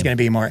 That one's going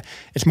to be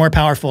it's more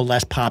powerful,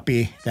 less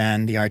poppy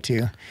than the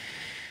R2.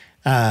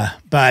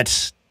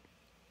 But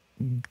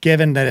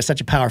given that it's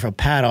such a powerful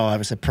paddle, I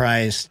was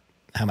surprised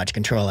how much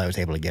control I was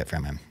able to get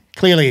from him.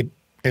 Clearly,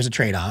 there's a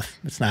trade-off.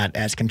 It's not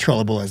as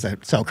controllable as a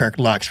Selkirk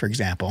Lux, for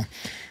example.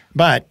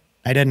 But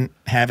I didn't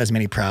have as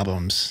many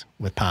problems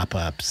with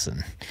pop-ups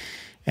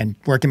and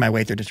working my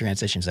way through the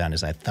transition zone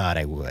as I thought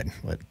I would,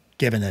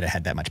 given that it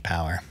had that much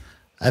power.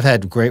 I've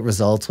had great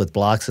results with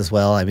blocks as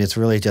well. I mean, it's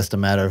really just a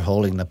matter of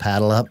holding the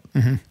paddle up.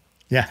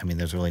 Yeah. I mean,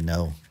 there's really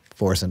no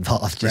force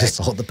involved. You just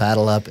hold the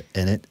paddle up,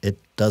 and it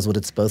does what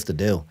it's supposed to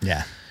do.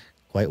 Yeah.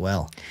 Quite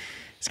well.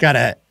 It's got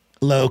a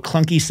low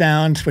clunky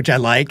sound, which I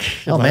like.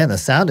 Oh man, the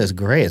sound is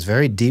great. It's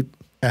very deep.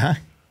 Yeah.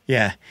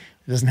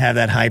 It doesn't have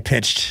that high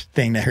pitched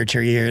thing that hurts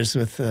your ears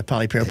with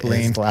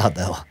polypropylene. It's loud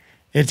though.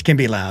 It can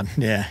be loud,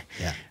 yeah.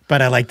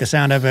 But I like the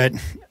sound of it.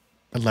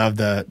 I love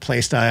the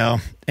play style,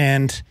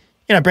 and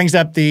it brings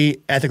up the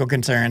ethical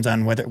concerns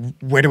on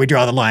where do we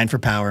draw the line for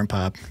power and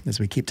pop, as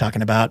we keep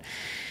talking about.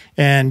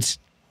 And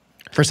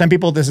for some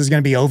people, this is going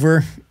to be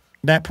over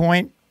that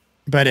point,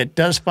 but it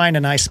does find a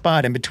nice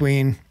spot in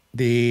between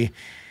the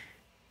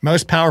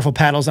most powerful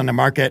paddles on the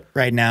market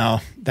right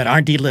now that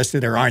aren't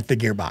delisted or aren't the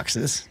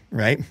gearboxes,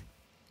 right?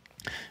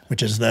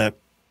 Which is the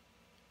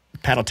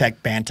PaddleTech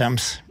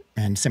Bantams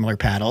and similar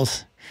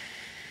paddles.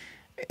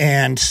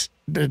 And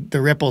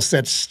the Ripple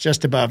sits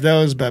just above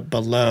those, but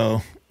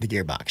below the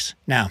gearbox.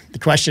 Now, the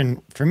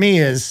question for me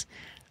is,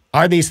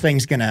 are these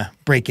things going to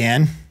break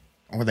in,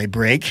 or will they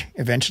break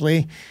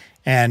eventually?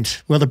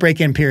 And will the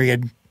break-in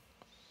period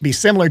be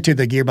similar to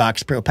the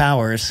Gearbox Pro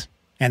Powers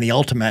and the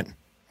Ultimate,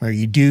 where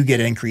you do get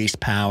increased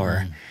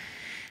power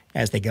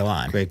as they go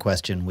on? Great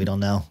question. We don't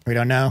know. We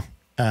don't know.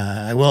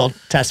 I will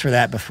test for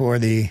that before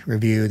the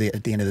review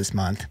at the end of this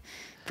month,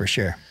 for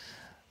sure.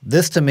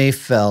 This to me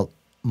felt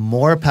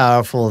more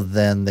powerful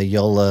than the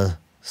JOOLA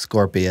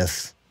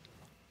Scorpius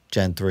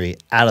Gen 3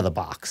 out of the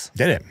box.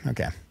 Did it?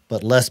 Okay.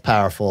 But less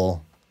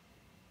powerful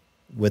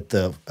with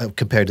the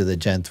compared to the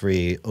Gen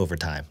 3 over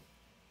time.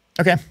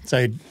 Okay.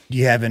 So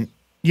you haven't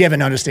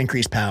noticed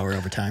increased power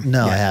over time?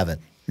 No, I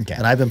haven't. Okay.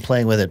 And I've been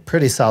playing with it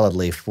pretty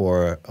solidly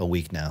for a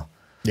week now.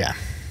 Yeah.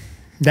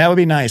 That would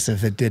be nice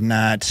if it did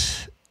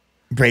not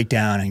break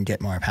down and get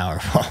more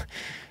powerful.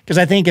 Because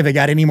I think if it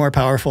got any more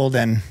powerful,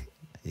 then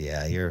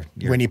you're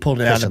when you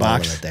pulled it out of the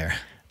box, there,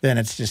 then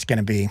it's just going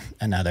to be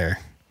another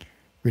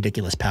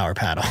ridiculous power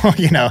paddle.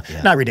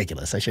 Not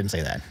ridiculous. I shouldn't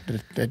say that.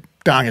 The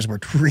Dong has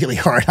worked really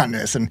hard on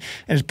this and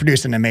has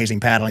produced an amazing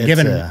paddle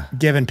and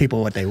given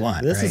people what they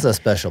want. This is a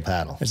special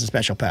paddle. It's a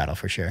special paddle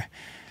for sure.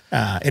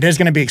 It is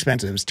going to be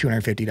expensive. It's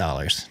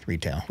 $250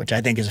 retail, which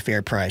I think is a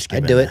fair price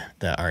given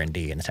the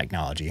R&D and the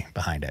technology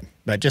behind it.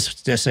 But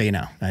just so you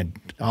know,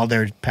 all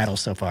their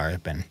paddles so far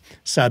have been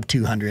sub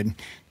 200.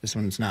 This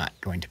one's not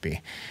going to be.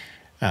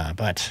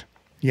 But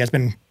you guys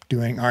been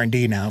doing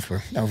R&D now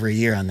for over a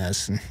year on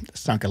this and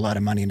sunk a lot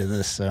of money into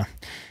this. So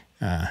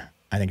I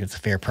think it's a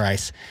fair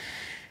price.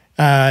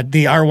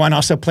 The R1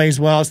 also plays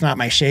well. It's not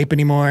my shape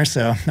anymore,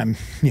 so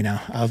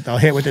I'll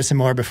hit with it some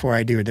more before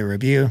I do the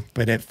review.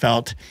 But it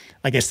felt,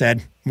 like I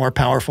said, more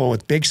powerful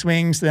with big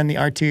swings than the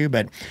R2,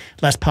 but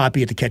less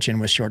poppy at the kitchen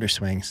with shorter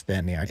swings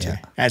than the R2,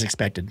 as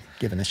expected,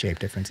 given the shape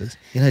differences.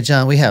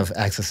 John, we have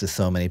access to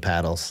so many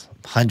paddles,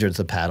 hundreds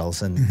of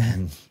paddles,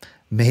 and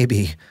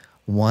maybe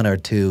one or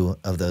two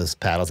of those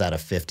paddles out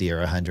of 50 or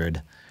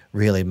 100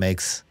 really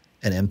makes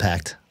an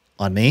impact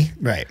on me.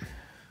 Right.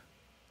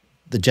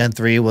 The Gen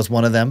 3 was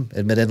one of them,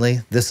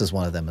 admittedly. This is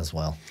one of them as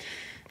well.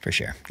 For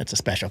sure. It's a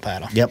special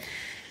paddle. Yep.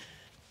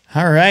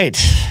 All right.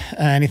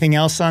 Anything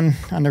else on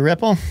the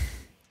Ripple?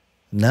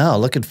 No,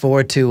 looking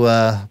forward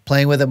to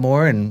playing with it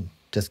more and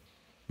just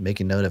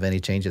making note of any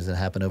changes that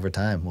happen over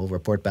time. We'll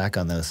report back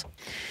on those.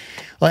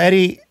 Well,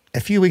 Eddie, a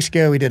few weeks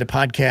ago we did a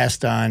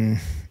podcast on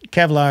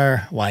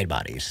Kevlar wide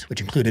bodies,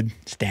 which included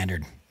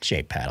standard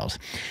shape paddles.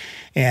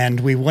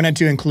 And we wanted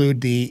to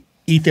include the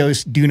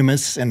Ethos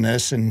Dunamis in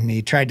this, and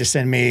he tried to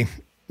send me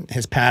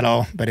his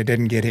paddle, but it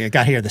didn't get here. It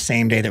got here the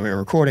same day that we were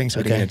recording, so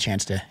I didn't get a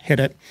chance to hit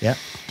it. Yeah.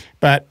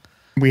 But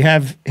we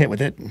have hit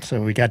with it,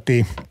 so we got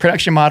the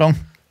production model,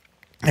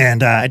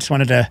 and I just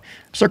wanted to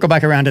circle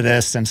back around to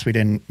this since we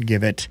didn't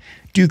give it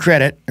due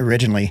credit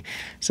originally.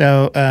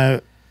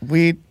 So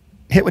we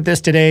hit with this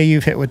today.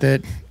 You've hit with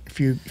it a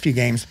few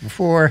games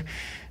before.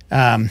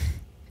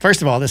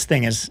 First of all, this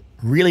thing is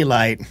really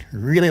light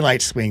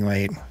swing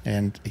weight,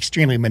 and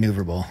extremely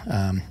maneuverable.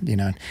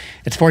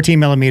 It's 14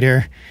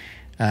 millimeter.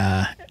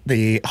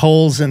 The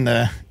holes in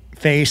the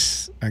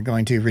face are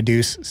going to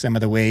reduce some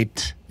of the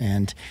weight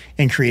and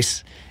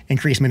increase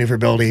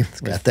maneuverability.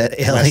 It's got that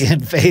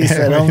alien face.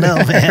 I don't know,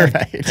 man.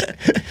 Right.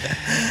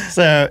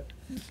 So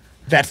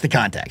that's the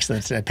context.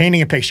 That's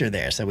painting a picture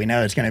there. So we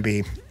know it's going to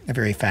be a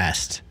very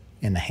fast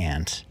in the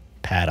hand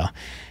paddle.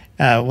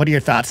 What are your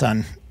thoughts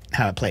on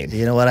how it played?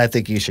 You know what? I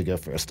think you should go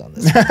first on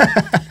this.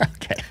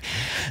 Okay.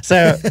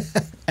 So,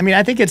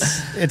 I think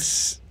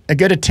it's a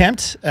good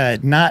attempt.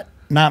 Not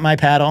my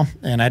paddle,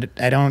 and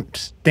I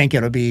don't think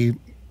it'll be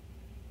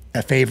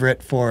a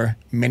favorite for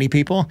many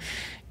people.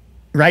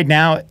 Right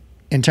now,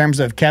 in terms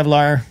of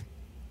Kevlar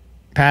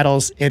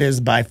paddles, it is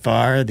by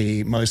far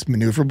the most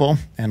maneuverable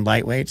and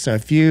lightweight. So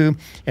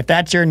if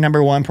that's your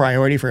number one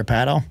priority for a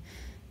paddle,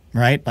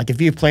 right? Like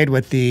if you've played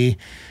with the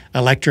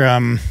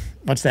Electrum,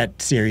 what's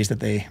that series that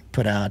they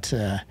put out?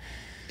 Yeah,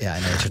 I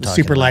know what you're talking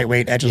super about.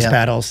 lightweight edgeless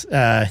paddles.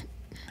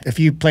 If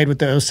you played with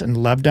those and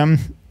loved them,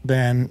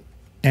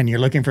 and you're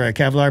looking for a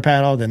Kevlar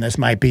paddle, then this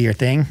might be your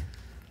thing.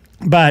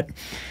 But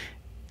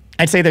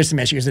I'd say there's some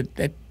issues.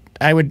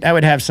 I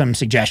would have some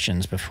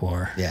suggestions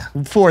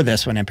for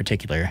this one in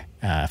particular,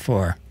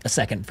 for a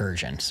second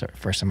version, so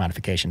for some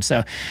modifications.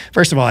 So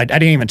first of all, I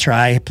didn't even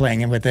try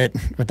playing with it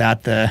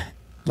without the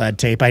lead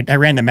tape. I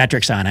ran the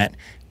metrics on it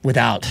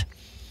without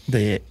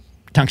the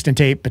tungsten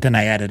tape, but then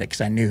I added it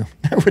because I knew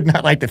I would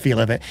not like the feel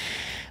of it.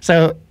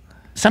 So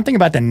something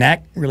about the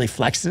neck really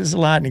flexes a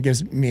lot, and it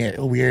gives me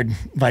a weird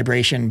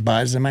vibration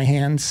buzz in my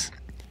hands.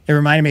 It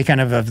reminded me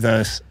kind of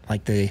those,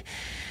 like the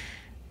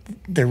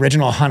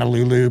original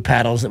Honolulu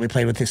paddles that we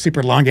played with, the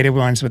super elongated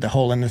ones with the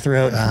hole in the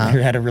throat, who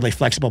had a really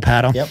flexible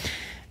paddle. Yep.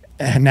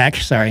 Neck,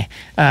 sorry.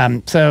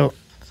 So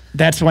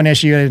that's one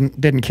issue. I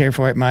didn't care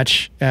for it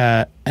much.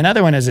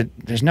 Another one is that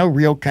there's no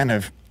real kind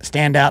of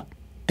standout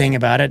thing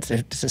about it.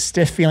 It's a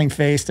stiff feeling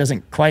face.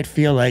 Doesn't quite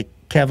feel like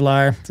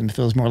Kevlar. It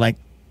feels more like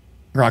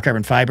raw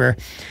carbon fiber.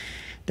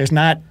 There's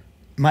not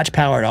much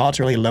power at all. It's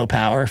really low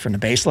power from the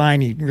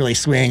baseline. You really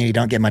swing and you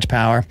don't get much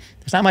power.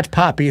 There's not much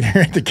pop either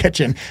at the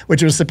kitchen,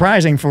 which was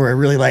surprising for a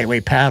really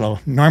lightweight paddle.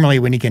 Normally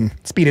when you can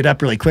speed it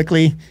up really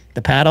quickly,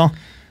 the paddle,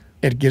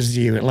 it gives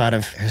you a lot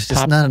of There's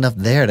just not enough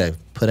there to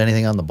put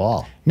anything on the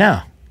ball.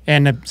 No.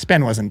 And the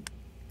spin wasn't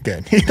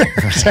good either.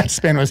 That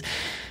spin was,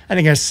 I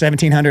think it was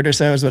 1,700 or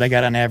so is what I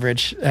got on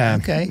average.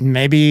 Okay.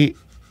 Maybe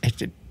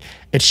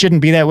it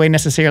shouldn't be that way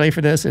necessarily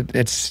for this.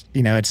 It's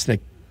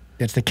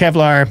the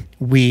Kevlar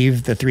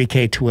weave, the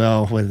 3K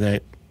twill with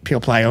the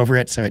peel ply over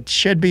it. So it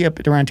should be up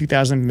at around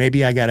 2,000.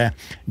 Maybe I got a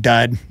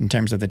dud in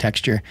terms of the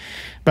texture.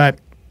 But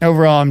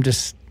overall,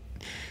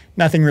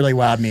 nothing really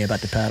wowed me about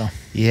the paddle.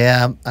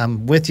 Yeah,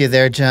 I'm with you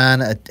there,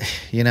 John.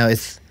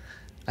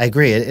 I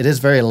agree. It is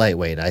very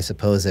lightweight. I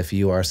suppose if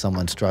you are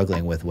someone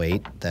struggling with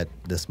weight, that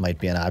this might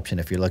be an option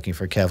if you're looking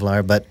for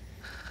Kevlar. But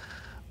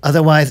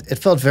otherwise, it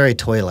felt very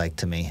toy-like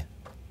to me.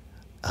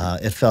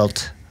 It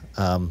felt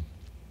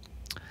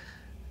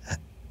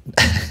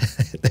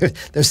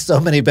there's so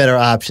many better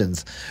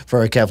options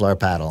for a Kevlar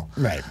paddle.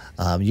 Right.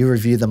 You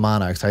reviewed the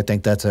Monarchs. I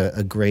think that's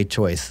a great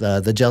choice.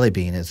 The Jelly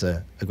Bean is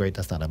a great.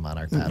 That's not a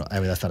Monarch paddle. I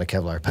mean, that's not a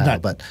Kevlar paddle.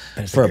 But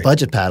for a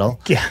budget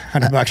paddle, yeah,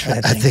 $100 for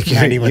that I thing.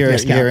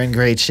 think you're in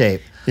great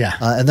shape. Yeah.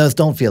 And those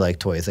don't feel like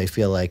toys. They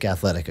feel like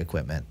athletic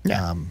equipment.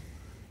 Yeah.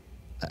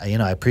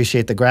 I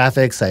appreciate the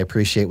graphics. I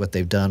appreciate what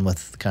they've done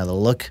with kind of the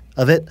look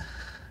of it.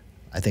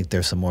 I think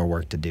there's some more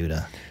work to do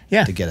to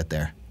get it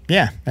there.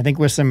 Yeah, I think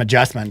with some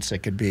adjustments, it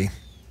could be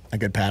a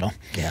good paddle.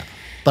 Yeah.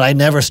 But I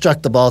never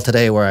struck the ball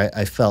today where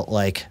I felt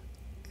like,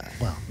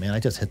 well, man, I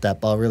just hit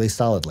that ball really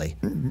solidly.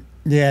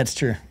 Yeah, it's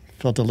true.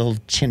 Felt a little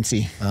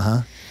chintzy.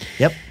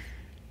 Yep.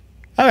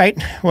 All right.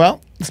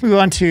 Well, let's move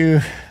on to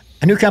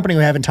a new company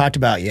we haven't talked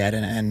about yet.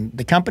 And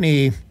the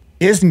company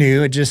is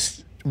new. It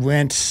just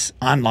went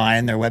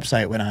online. Their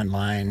website went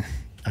online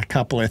a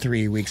couple or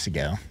 3 weeks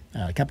ago.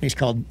 The company's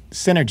called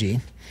Synergy.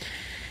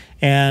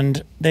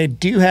 And they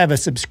do have a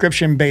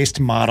subscription-based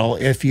model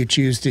if you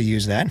choose to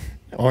use that,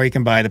 or you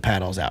can buy the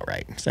paddles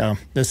outright. So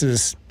this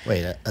is...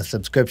 Wait, a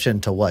subscription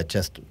to what?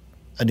 Just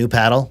a new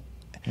paddle?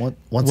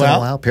 Once in a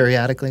while,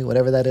 periodically,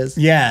 whatever that is?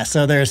 Yeah,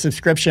 so their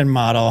subscription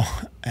model,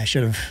 I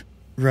should have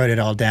wrote it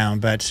all down,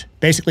 but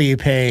basically you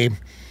pay,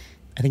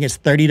 I think it's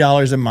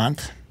 $30 a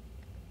month,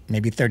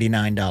 maybe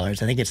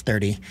 $39. I think it's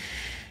 $30.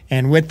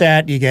 And with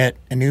that, you get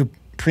a new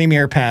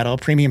premium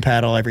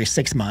paddle every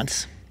 6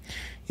 months.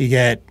 You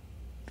get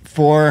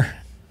 4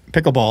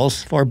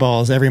 pickleballs, 4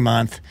 balls every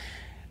month.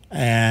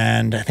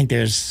 And I think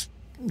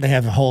they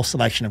have a whole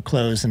selection of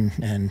clothes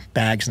and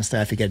bags and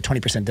stuff. You get a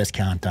 20%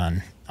 discount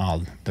on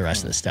all the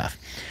rest of the stuff.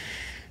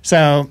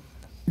 So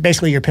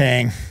basically you're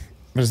paying,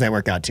 what does that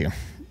work out to?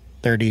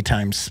 30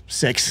 times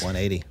 6.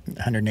 180.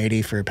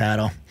 180 for a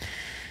paddle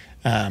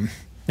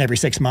every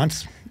 6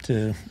 months.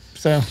 And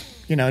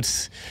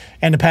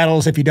the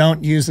paddles, if you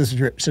don't use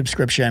the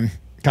subscription,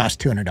 cost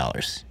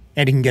 $200.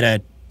 And you can get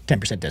a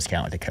 10%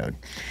 discount with the code.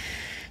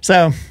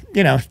 So,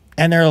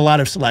 and there are a lot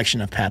of selection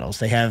of paddles.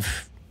 They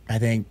have, I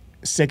think,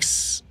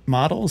 6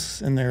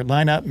 models in their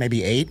lineup,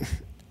 maybe 8.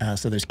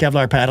 So there's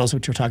Kevlar paddles,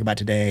 which we'll talk about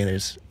today.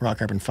 There's raw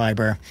carbon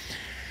fiber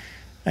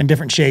and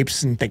different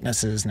shapes and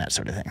thicknesses and that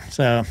sort of thing.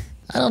 So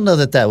I don't know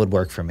that would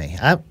work for me.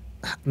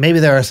 Maybe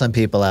there are some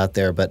people out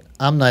there, but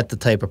I'm not the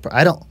type of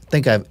I don't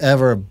think I've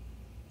ever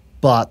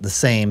bought the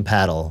same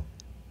paddle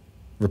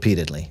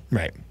repeatedly.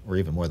 Right. Or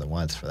even more than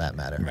once, for that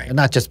matter. Right. And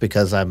not just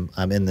because I'm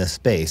in this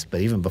space,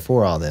 but even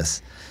before all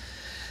this,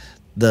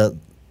 the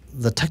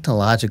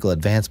technological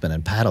advancement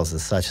in paddles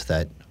is such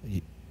that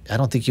I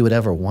don't think you would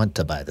ever want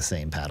to buy the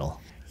same paddle.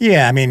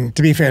 Yeah, I mean,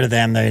 to be fair to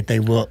them,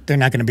 they're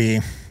not going to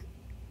be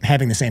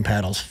having the same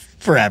paddles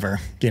forever.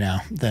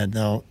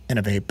 They'll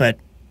innovate, but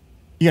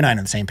you and I are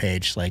on the same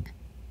page. Like,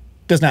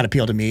 does not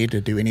appeal to me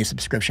to do any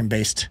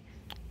subscription-based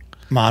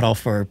model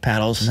for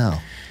paddles. No.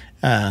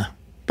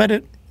 But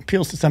it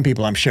appeals to some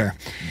people, I'm sure.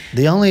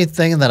 The only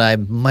thing that I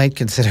might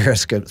consider a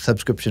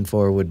subscription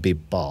for would be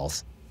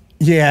balls.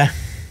 Yeah.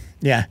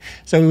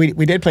 So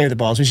we did play with the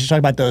balls. We should talk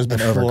about those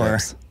before.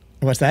 Overgrips.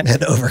 What's that?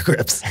 And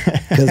overgrips.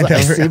 Because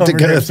I seem to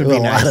go through a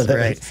lot of those.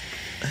 Right.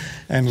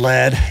 And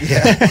lead.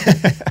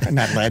 Yeah.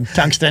 Not lead.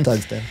 Tungsten.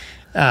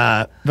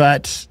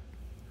 But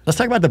let's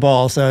talk about the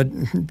ball. So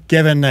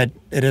given that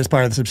it is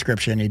part of the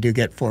subscription, you do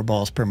get 4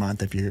 balls per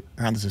month if you're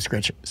on the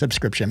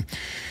subscription.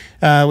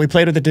 We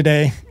played with it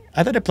today.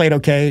 I thought it played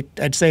okay.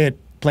 I'd say it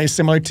plays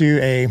similar to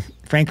a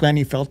Franklin.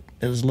 You felt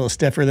it was a little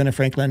stiffer than a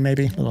Franklin,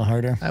 maybe a little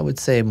harder. I would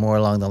say more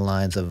along the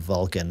lines of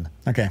Vulcan.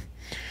 Okay.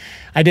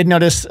 I did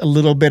notice a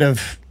little bit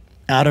of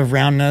out of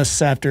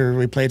roundness after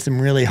we played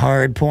some really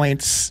hard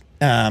points,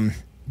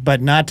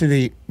 but not to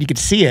the. You could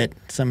see it,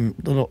 some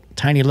little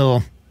tiny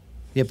little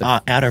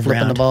out of flipping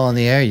round. the ball in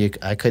the air,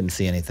 I couldn't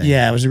see anything.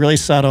 Yeah, it was really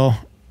subtle.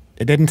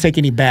 It didn't take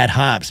any bad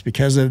hops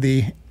because of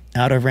the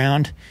out of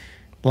round,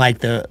 like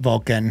the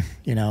Vulcan,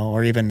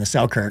 or even the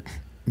Selkirk,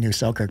 new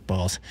Selkirk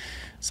balls.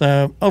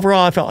 So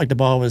overall, I felt like the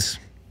ball was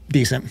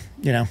decent.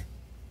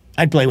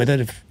 I'd play with it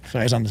if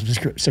I was on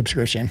the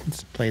subscription.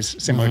 It plays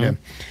similar to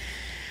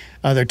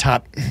other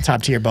top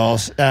tier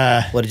balls.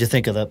 What did you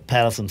think of the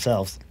paddles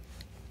themselves?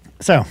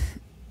 So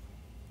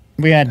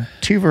we had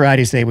two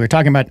varieties today. We were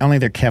talking about only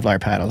their Kevlar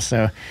paddles.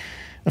 So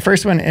the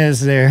first one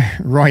is their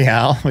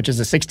Royale, which is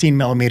a 16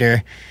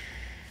 millimeter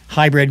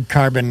hybrid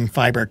carbon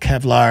fiber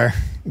Kevlar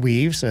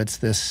weave. So it's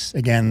this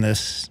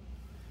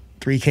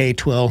 3K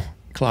twill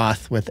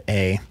cloth with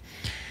a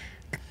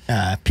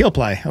peel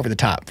ply over the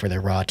top for the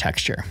raw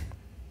texture.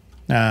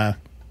 I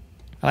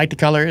like the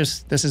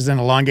colors. This is an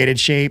elongated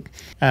shape.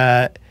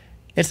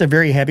 It's a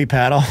very heavy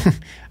paddle.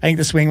 I think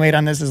the swing weight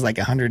on this is like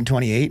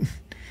 128,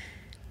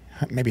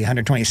 maybe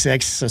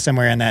 126. So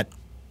somewhere in that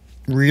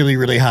really,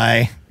 really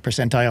high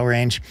percentile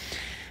range.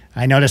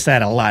 I noticed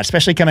that a lot,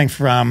 especially coming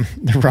from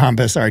the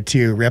Ronbus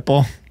R2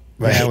 Ripple,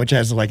 right. Which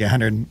has like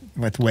 100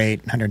 with weight,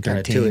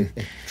 113. Two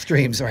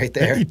extremes right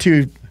there.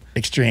 Two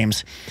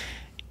extremes.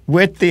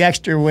 With the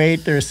extra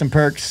weight, there's some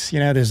perks.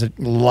 There's a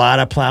lot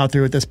of plow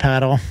through with this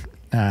paddle.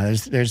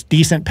 There's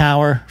decent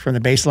power from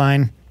the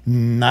baseline,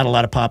 not a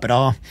lot of pop at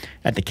all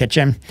at the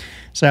kitchen.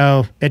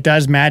 So it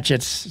does match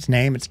its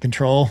name, its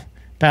control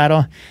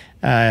paddle.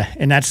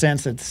 In that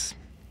sense, it's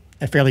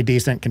a fairly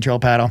decent control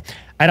paddle.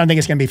 I don't think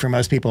it's going to be for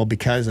most people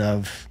because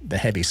of the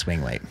heavy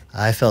swing weight.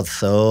 I felt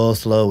so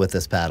slow with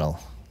this paddle,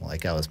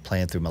 like I was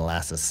playing through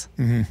molasses.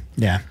 Mm-hmm.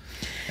 Yeah.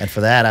 And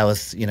for that, I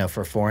was,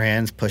 for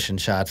forehands, pushing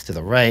shots to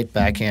the right,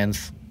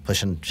 backhands,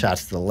 pushing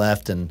shots to the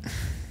left, and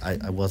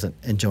I wasn't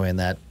enjoying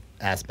that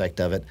aspect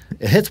of it.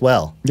 It hits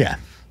well. Yeah.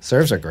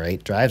 Serves are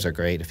great. Drives are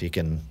great if you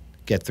can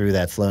get through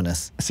that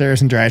slowness.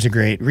 Serves and drives are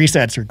great.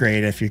 Resets are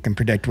great if you can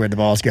predict where the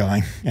ball's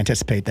going,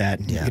 anticipate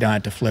that. Yeah. You don't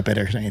have to flip it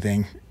or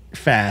anything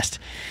fast.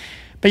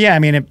 But yeah, I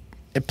mean,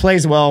 it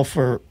plays well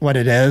for what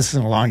it is,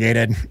 an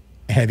elongated,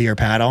 heavier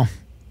paddle.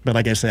 But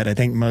like I said, I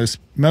think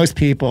most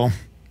people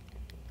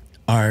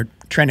are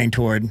trending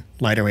toward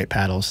lighter weight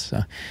paddles.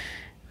 So,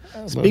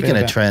 speaking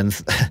of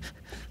trends,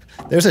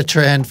 there's a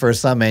trend for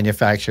some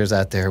manufacturers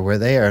out there where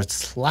they are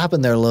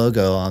slapping their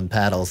logo on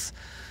paddles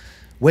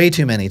way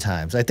too many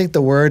times. I think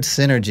the word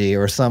synergy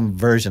or some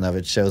version of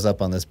it shows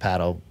up on this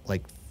paddle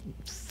like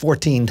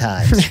 14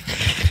 times.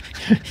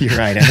 You're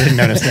right. I didn't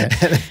notice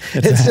that.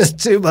 It's just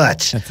too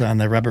much. It's on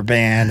the rubber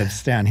band.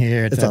 It's down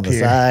here. It's on the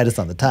side. It's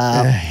on the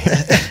top.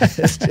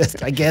 It's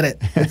just, I get it.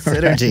 It's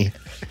synergy.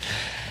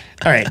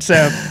 All right.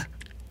 So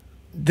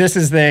this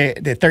is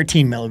the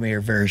 13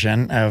 millimeter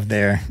version of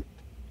their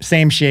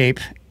same shape.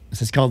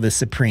 This is called the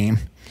Supreme.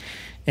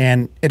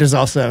 And it is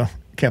also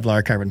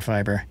Kevlar carbon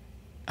fiber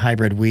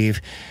hybrid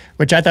weave,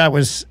 which I thought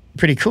was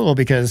pretty cool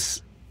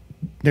because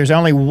there's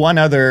only one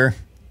other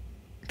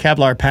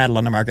Kevlar paddle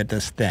on the market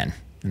this thin,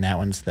 and that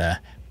one's the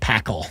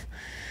Packle.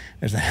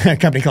 There's a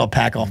company called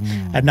Packle.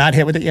 I've not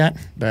hit with it yet,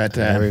 but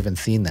I've never even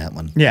seen that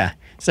one. Yeah,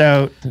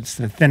 so it's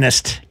the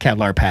thinnest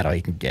Kevlar paddle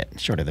you can get,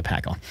 short of the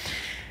Packle.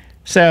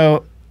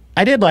 So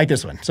I did like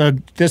this one. So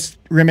this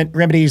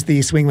remedies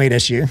the swing weight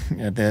issue.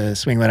 The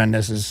swing weight on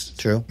this is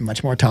true,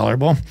 much more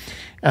tolerable.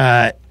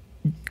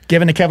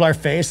 Given the Kevlar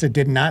face, it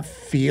did not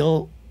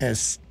feel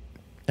as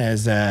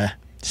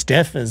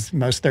stiff as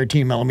most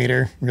 13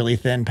 millimeter really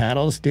thin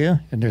paddles do.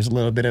 And there's a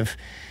little bit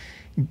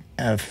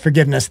of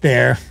forgiveness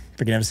there.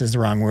 Forgiveness is the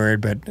wrong word,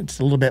 but it's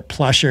a little bit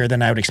plusher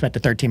than I would expect a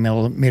 13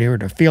 millimeter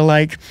to feel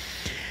like.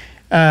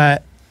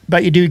 But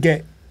you do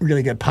get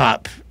really good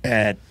pop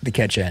at the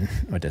kitchen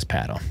with this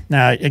paddle.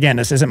 Now, again,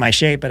 this isn't my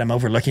shape, but I'm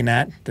overlooking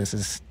that. This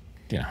is,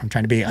 I'm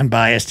trying to be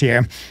unbiased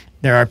here.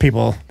 There are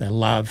people that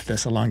love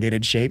this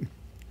elongated shape.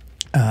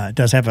 It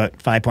does have a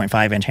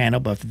 5.5 inch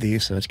handle, both of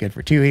these, so it's good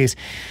for 2Es.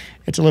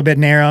 It's a little bit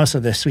narrow, so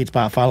the sweet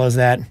spot follows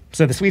that.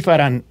 So the sweet spot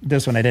on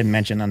this one I didn't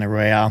mention on the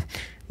Royale,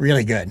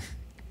 really good.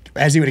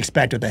 As you would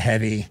expect with a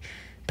heavy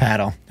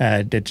paddle,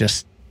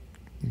 that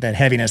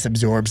heaviness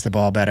absorbs the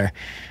ball better.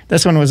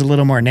 This one was a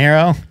little more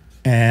narrow,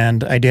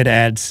 and I did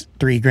add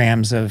 3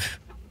 grams of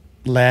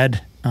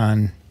lead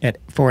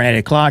for an 8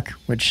 o'clock,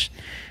 which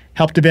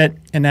helped a bit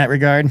in that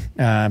regard.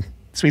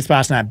 Sweet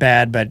spot's not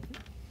bad, but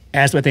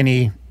as with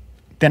any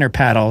thinner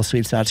paddle,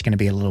 sweet spot's going to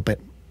be a little bit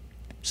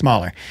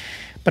smaller.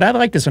 But I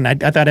like this one. I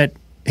thought it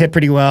hit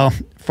pretty well.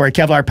 For a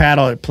Kevlar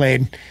paddle, it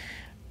played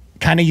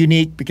kind of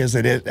unique because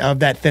of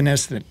that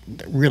thinness, that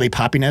really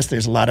poppiness.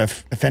 There's a lot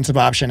of offensive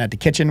option at the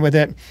kitchen with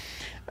it.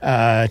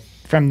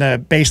 From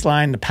the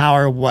baseline, the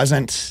power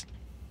wasn't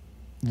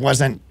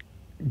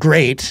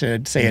great.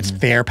 I'd say it's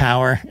fair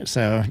power,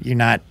 so you're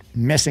not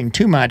missing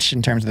too much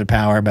in terms of the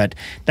power, but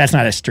that's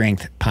not a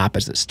strength. Pop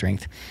is a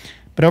strength.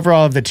 But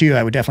overall, of the two,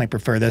 I would definitely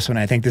prefer this one.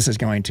 I think this is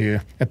going to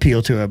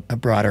appeal to a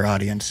broader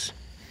audience.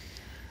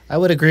 I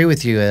would agree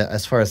with you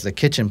as far as the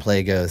kitchen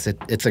play goes.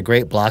 It's a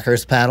great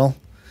blockers paddle.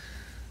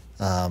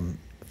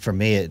 For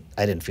me,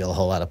 I didn't feel a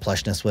whole lot of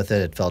plushness with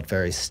it. It felt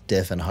very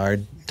stiff and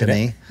hard to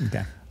me.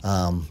 Okay.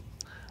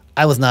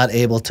 I was not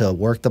able to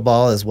work the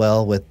ball as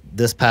well with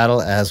this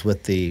paddle as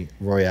with the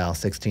Royale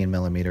 16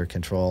 millimeter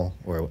control,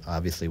 or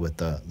obviously with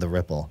the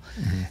Ripple.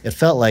 It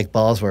felt like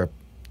balls were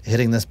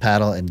hitting this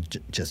paddle and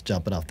just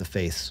jumping off the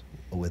face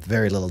with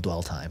very little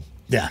dwell time.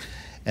 Yeah.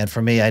 And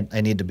for me,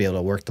 I need to be able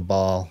to work the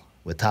ball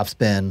with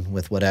topspin,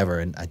 with whatever,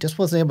 and I just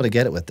wasn't able to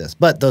get it with this.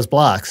 But those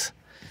blocks,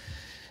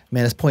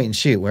 man, it's point and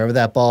shoot. Wherever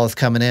that ball is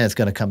coming in, it's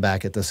going to come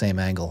back at the same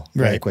angle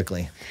very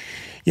quickly.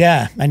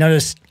 Yeah, I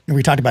noticed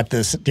we talked about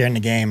this during the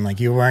game. Like,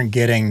 you weren't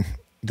getting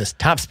this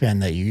topspin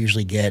that you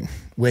usually get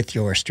with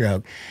your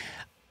stroke.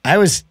 I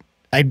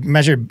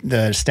measured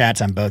the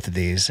stats on both of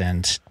these,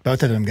 and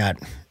both of them got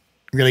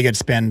really good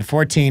spin.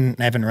 14,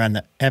 I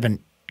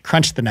haven't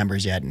crunched the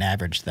numbers yet and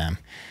averaged them.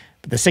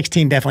 But the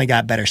 16 definitely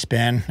got better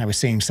spin. I was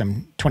seeing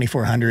some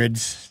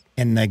 2400s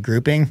in the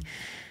grouping.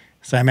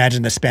 So I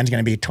imagine the spin's going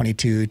to be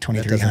 22,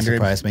 2300. That doesn't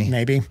surprise me.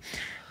 Maybe.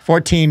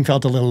 14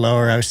 felt a little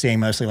lower. I was seeing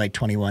mostly like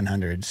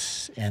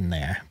 2100s in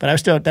there. But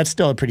that's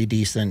still a pretty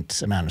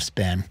decent amount of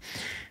spin.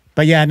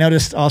 But yeah, I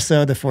noticed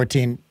also the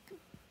 14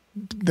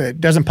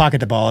 doesn't pocket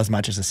the ball as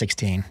much as the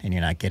 16, and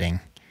you're not getting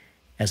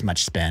as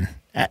much spin,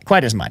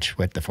 quite as much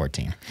with the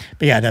 14.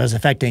 But yeah, that was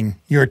affecting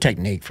your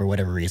technique for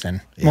whatever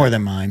reason, more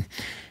than mine.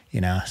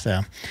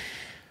 So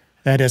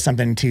that is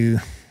something to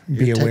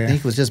be aware. Your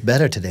technique was just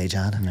better today,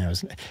 John.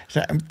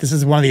 This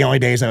is one of the only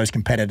days I was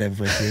competitive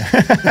with you.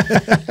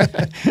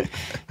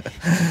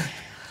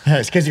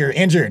 It's because you're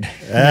injured.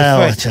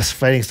 Oh, just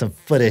fighting some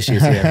foot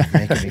issues here,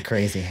 making me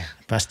crazy.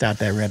 Bust out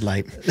that red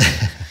light.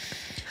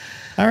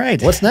 All right.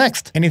 What's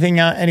next? Anything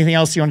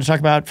else you want to talk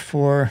about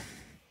for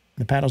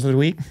the paddles of the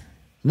week?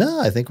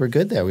 No, I think we're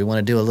good there. We want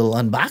to do a little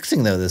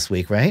unboxing, though, this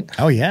week, right?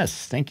 Oh,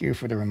 yes. Thank you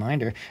for the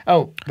reminder.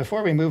 Oh,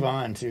 before we move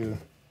on to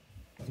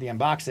the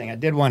unboxing, I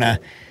did want to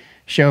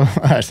show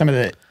some of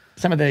the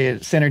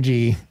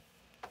Synergy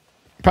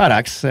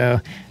products. So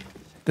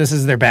this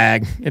is their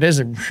bag. It is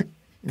a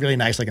really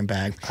nice-looking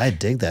bag. I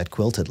dig that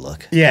quilted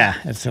look. Yeah.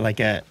 It's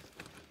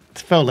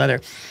it's faux leather.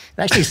 It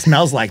actually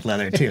smells like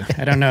leather, too.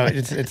 I don't know.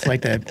 It's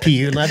like the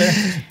PU leather.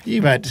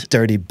 But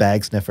dirty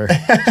bag sniffer.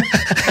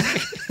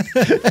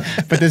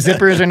 But the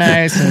zippers are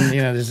nice, and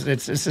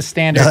it's a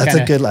standard. No, that's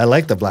a good. I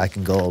like the black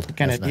and gold.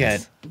 Kind of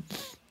nice.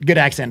 Good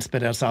accents,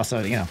 but it's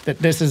also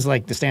this is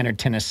like the standard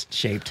tennis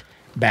shaped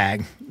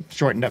bag,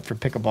 shortened up for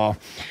pickleball.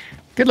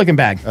 Good looking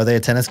bag. Are they a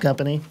tennis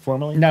company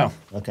formerly? No.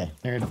 Okay.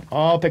 They're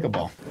all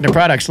pickleball. Their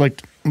products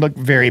look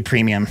very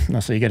premium,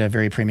 so you get a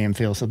very premium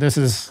feel. So this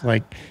is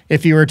like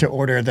if you were to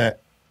order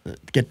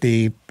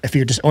if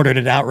you just ordered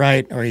it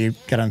outright, or you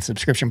got on a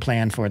subscription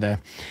plan for the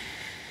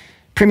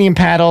premium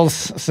paddles.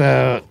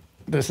 So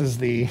this is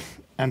the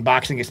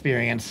unboxing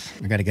experience.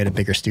 We got to get a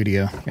bigger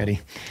studio.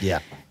 Ready? Yeah.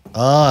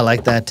 Oh, I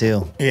like that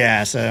too.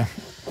 Yeah. So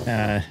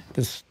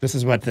this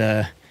is what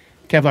the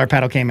Kevlar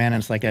paddle came in.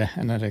 It's like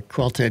another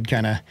quilted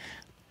kind of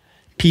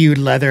PU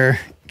leather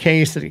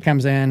case that it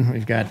comes in.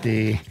 We've got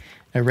the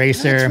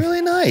eraser. That's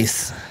really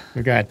nice.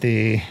 We've got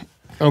the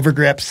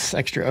overgrips,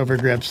 extra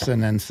overgrips,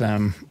 and then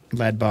some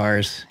lead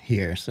bars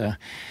here. So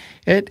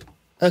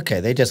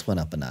Okay, they just went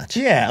up a notch.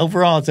 Yeah,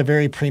 overall, it's a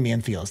very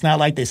premium feel. It's not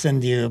like they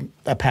send you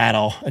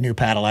a new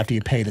paddle after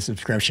you pay the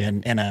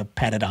subscription in a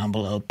padded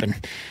envelope and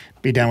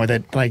be done with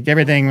it. Like,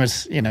 everything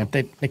was,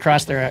 they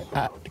crossed their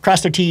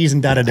T's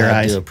and dotted their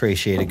I's. I do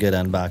appreciate a good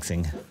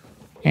unboxing.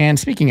 And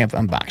speaking of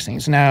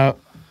unboxings, now,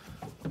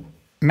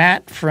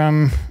 Matt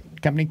from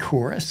company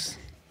Chorus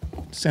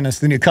sent us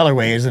the new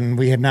colorways, and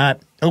we had not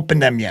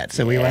opened them yet,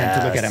 so we wanted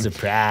to look at them.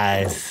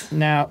 Surprise.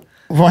 Now,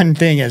 one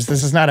thing is,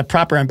 this is not a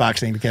proper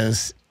unboxing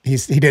because he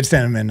did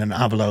send them in an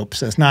envelope,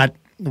 so it's not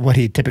what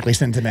he typically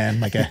sends them in,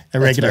 like a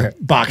regular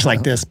box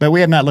like this. But we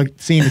have not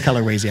seen the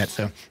colorways yet,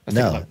 so let's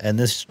take a look. And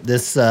this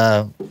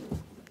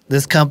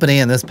company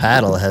and this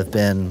paddle have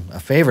been a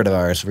favorite of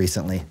ours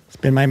recently. It's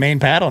been my main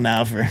paddle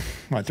now for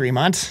 3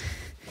 months.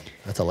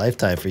 That's a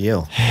lifetime for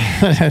you.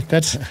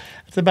 That's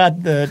about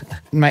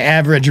my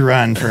average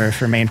run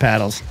for main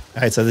paddles.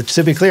 All right, so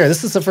to be clear,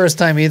 this is the first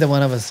time either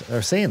one of us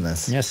are seeing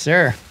this. Yes,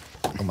 sir.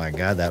 Oh my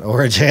God, that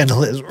orange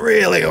handle is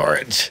really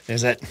orange.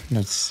 Is it?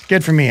 That's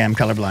good for me. I'm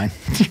colorblind.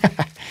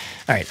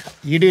 All right,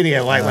 you do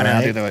the white one, and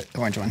I'll do the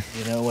orange one.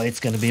 White's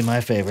going to be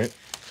my favorite.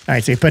 All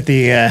right, so you put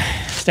the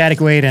static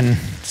weight and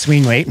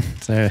swing weight.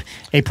 So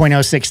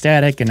 8.06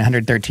 static and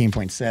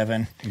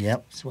 113.7.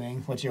 Yep.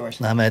 Swing. What's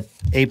yours? I'm at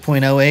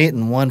 8.08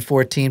 and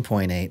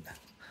 114.8.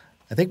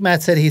 I think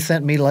Matt said he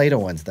sent me lighter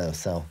ones, though,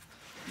 so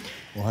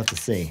we'll have to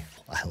see.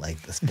 I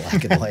like this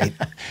black and white.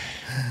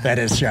 That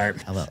is sharp.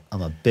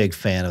 I'm a big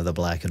fan of the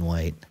black and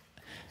white.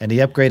 And he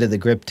upgraded the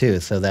grip, too,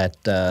 so that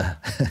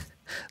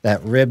that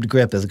ribbed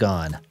grip is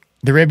gone.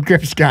 The rib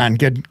grip's gone.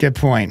 Good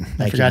point.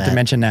 I forgot to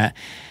mention that.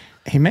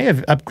 He may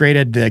have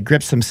upgraded the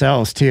grips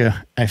themselves too.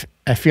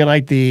 I feel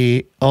like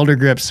the older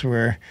grips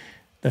were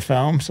the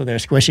foam, so they're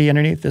squishy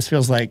underneath. This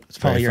feels like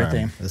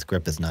polyurethane. This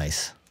grip is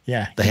nice.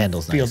 Yeah. The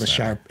handle's nice. Feel the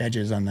sharp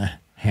edges on the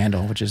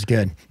handle, which is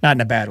good. Not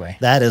in a bad way.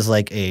 That is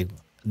like a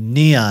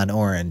neon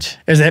orange.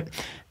 Is it?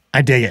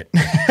 I dig it.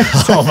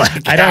 Oh my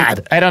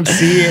God. I don't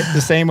see it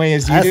the same way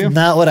as you do. That's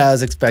not what I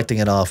was expecting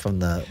at all from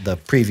the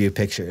preview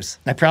pictures.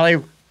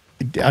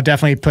 I'll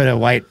definitely put a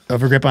white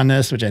overgrip on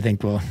this, which I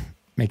think will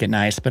make it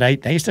nice. But I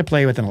used to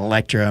play with an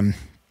Electrum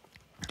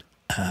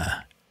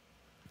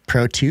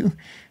Pro 2,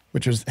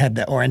 which had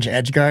the orange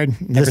edge guard.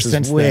 This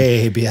is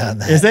way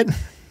beyond that. Is it?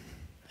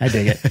 I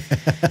dig it.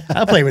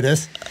 I'll play with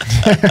this.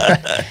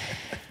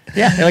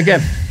 Yeah, they look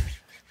good.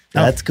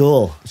 That's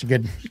cool. It's a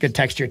good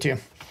texture too.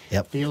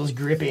 Yep. Feels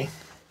grippy.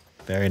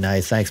 Very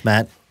nice. Thanks,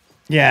 Matt.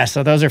 Yeah,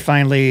 so those are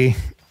finally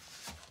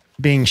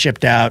being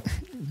shipped out.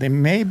 They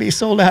may be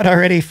sold out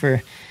already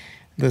for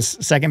this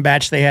second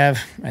batch they have.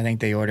 I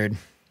think they ordered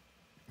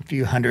a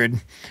few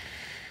hundred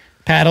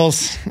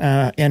paddles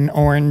in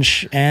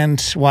orange and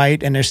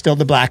white, and there's still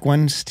the black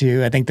ones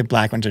too. I think the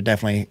black ones are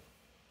definitely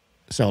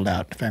sold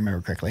out, if I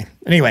remember correctly.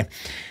 Anyway,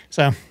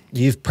 so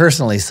you've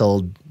personally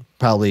sold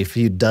probably a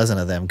few dozen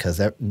of them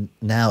because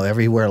now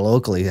everywhere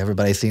locally,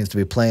 everybody seems to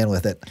be playing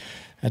with it.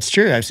 That's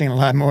true. I've seen a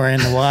lot more in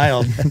the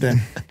wild,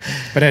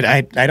 but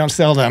I don't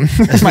sell them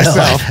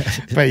myself.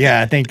 No. But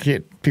yeah, I think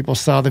people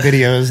saw the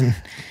videos, and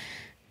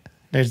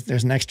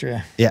there's an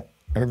extra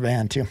rubber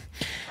band too.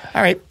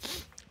 All right,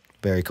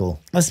 very cool.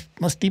 Let's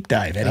deep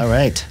dive, Eddie. All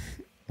right,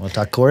 want to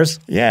talk cores?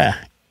 Yeah.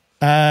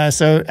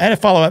 So I had a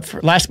follow up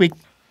for last week.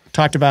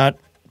 Talked about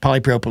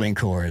polypropylene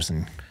cores,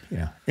 and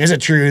is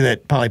it true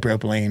that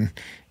polypropylene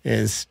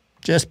is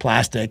just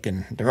plastic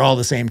and they're all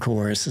the same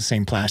cores, the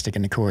same plastic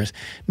in the cores?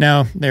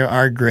 No, there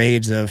are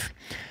grades of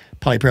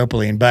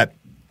polypropylene, but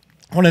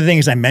one of the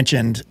things I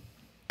mentioned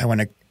I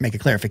want to make a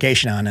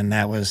clarification on, and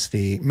that was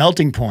the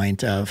melting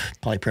point of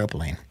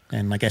polypropylene.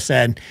 And like I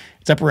said,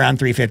 it's up around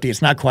 350.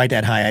 It's not quite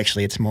that high,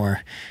 actually. It's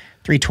more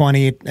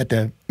 320 at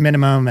the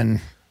minimum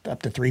and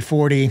up to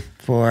 340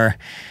 for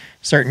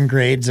certain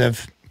grades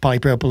of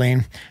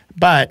polypropylene.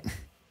 But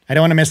I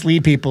don't want to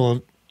mislead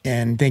people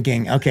in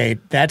thinking, okay,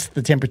 that's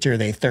the temperature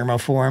they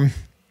thermoform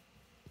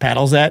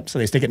paddles at. So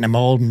they stick it in a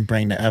mold and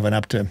bring the oven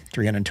up to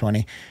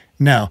 320.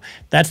 No,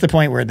 that's the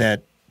point where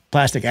the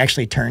plastic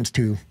actually turns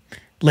to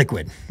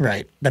liquid,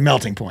 right? The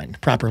melting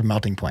point, proper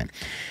melting point.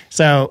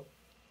 So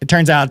it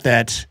turns out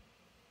that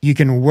you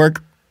can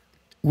work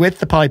with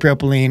the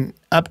polypropylene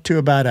up to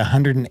about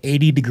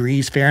 180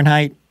 degrees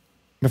Fahrenheit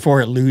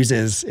before it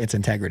loses its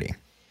integrity.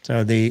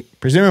 So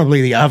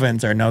presumably the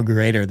ovens are no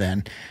greater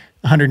than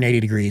 180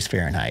 degrees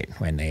Fahrenheit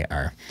when they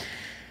are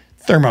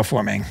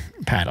thermoforming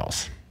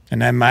paddles.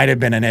 And that might have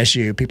been an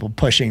issue, people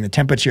pushing the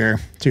temperature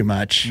too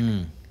much,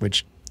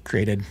 which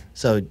created...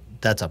 So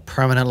that's a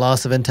permanent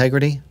loss of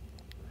integrity?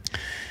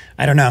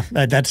 I don't know.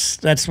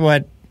 That's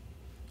what,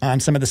 on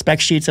some of the spec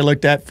sheets I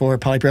looked at for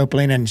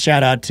polypropylene, and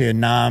shout out to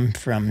Nam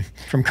from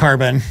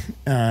Carbon.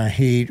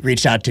 He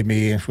reached out to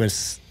me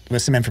with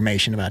some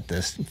information about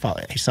this.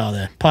 He saw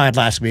the pod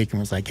last week and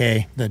was like,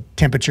 hey, the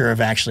temperature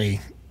of actually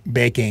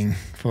baking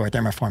for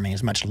thermoforming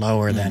is much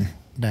lower than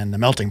the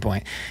melting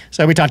point.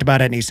 So we talked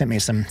about it, and he sent me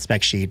some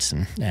spec sheets,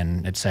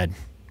 and it said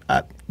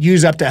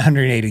use up to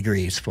 180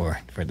 degrees for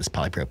this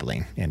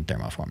polypropylene in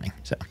thermoforming.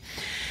 So,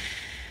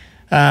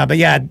 but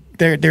yeah,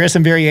 there is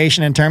some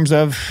variation in terms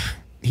of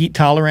heat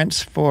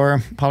tolerance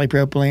for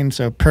polypropylene.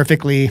 So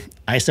perfectly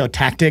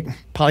isotactic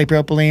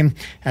polypropylene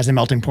has a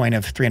melting point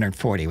of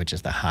 340, which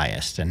is the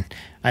highest. And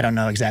I don't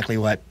know exactly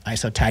what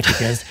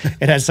isotactic is.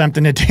 It has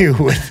something to do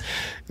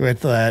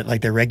with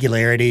like the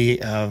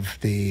regularity of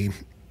the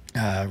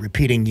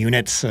repeating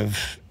units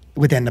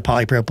within the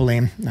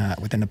polypropylene,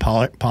 within the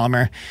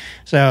polymer.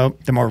 So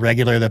the more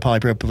regular the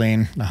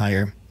polypropylene, the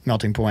higher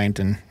melting point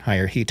and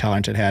higher heat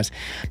tolerance it has.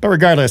 But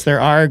regardless, there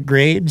are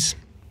grades,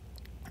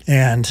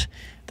 and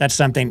that's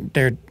something.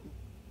 There are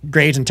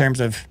grades in terms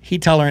of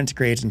heat tolerance,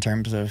 grades in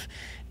terms of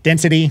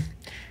density.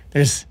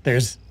 There's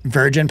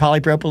virgin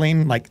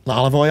polypropylene, like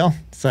olive oil.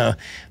 So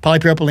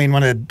polypropylene,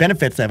 one of the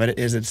benefits of it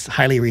is it's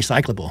highly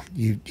recyclable.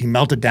 You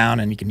melt it down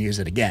and you can use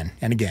it again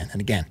and again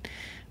and again.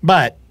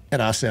 But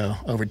it also,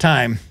 over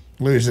time,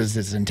 loses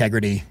its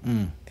integrity.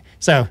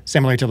 So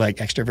similar to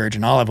like extra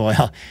virgin olive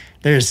oil,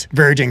 there's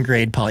virgin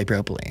grade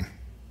polypropylene,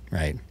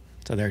 right?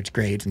 So there's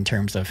grades in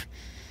terms of,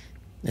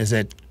 is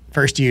it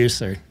first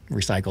use or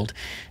recycled?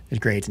 There's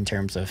grades in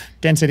terms of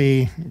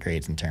density,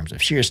 grades in terms of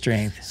shear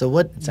strength. So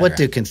what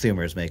do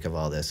consumers make of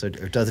all this, or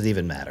does it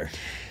even matter?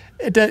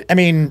 It does, I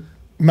mean,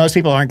 most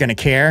people aren't going to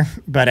care,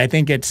 but I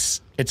think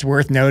it's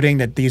worth noting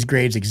that these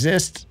grades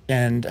exist,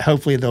 and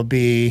hopefully there'll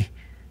be,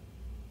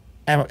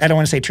 I don't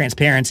want to say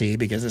transparency,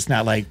 because it's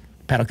not like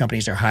paddle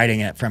companies are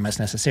hiding it from us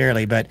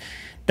necessarily, but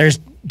there's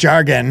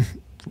jargon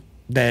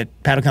that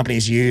paddle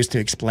companies use to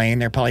explain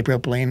their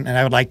polypropylene, and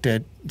I would like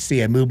to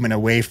see a movement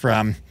away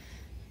from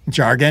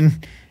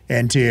jargon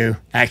into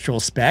actual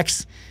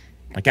specs.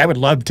 Like, I would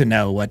love to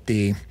know what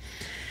the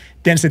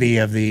density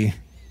of the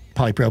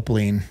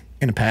polypropylene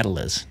in a paddle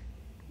is,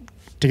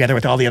 together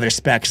with all the other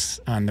specs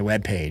on the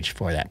web page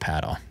for that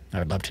paddle. I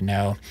would love to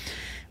know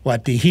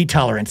what the heat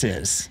tolerance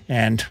is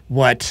and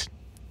what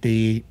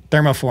the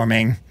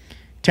thermoforming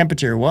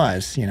temperature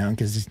was, you know,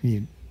 because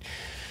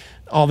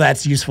all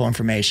that's useful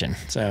information.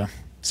 So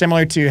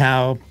similar to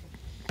how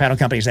paddle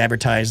companies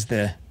advertise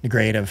the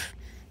grade of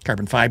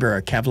carbon fiber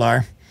or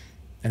Kevlar,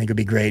 I think it would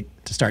be great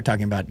to start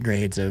talking about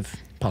grades of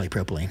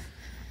polypropylene.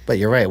 But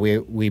you're right.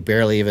 We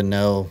barely even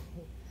know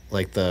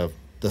like the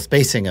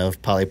spacing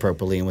of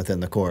polypropylene within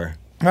the core.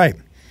 Right.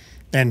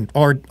 And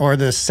or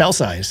the cell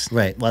size.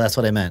 Right. Well, that's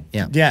what I meant.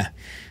 Yeah. Yeah.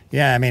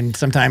 Yeah. I mean,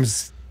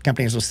 sometimes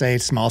companies will say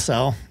small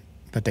cell,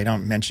 but they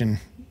don't mention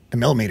the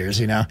millimeters,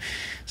 you know.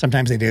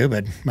 Sometimes they do,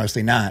 but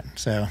mostly not.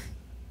 So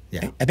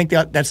yeah, I think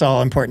that's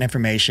all important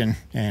information.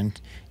 And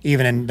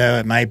even though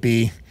it might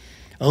be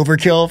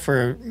overkill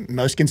for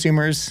most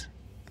consumers,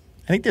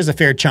 I think there's a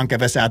fair chunk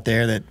of us out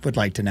there that would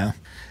like to know.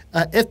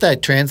 If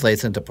that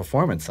translates into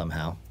performance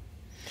somehow,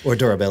 or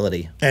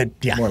durability,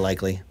 yeah. More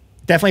likely.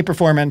 Definitely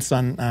performance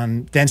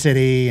on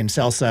density and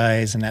cell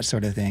size and that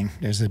sort of thing.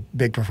 There's a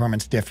big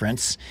performance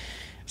difference.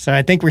 So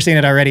I think we're seeing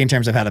it already in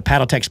terms of how the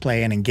paddle techs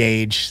play and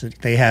engage.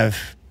 They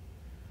have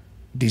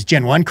these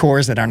Gen 1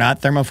 cores that are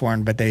not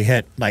thermoformed, but they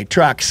hit like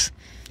trucks.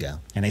 Yeah.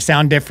 And they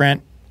sound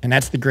different, and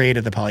that's the grade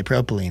of the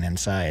polypropylene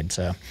inside.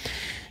 So,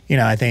 you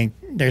know, I think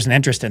there's an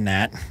interest in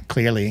that,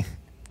 clearly.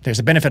 There's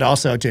a benefit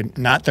also to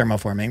not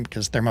thermoforming,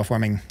 because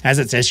thermoforming has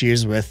its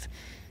issues with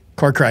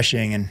core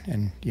crushing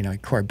and you know,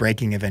 core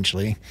breaking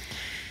eventually.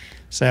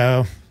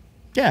 So,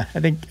 yeah, I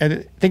think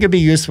it'd be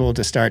useful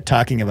to start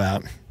talking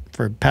about,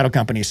 for paddle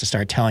companies to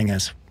start telling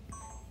us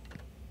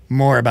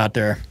more about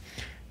their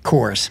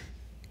cores.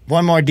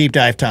 One more deep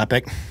dive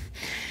topic.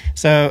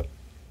 So,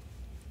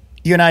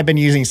 you and I have been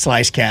using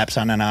Slyce caps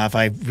on and off.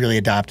 I've really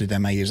adopted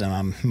them. I use them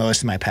on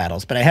most of my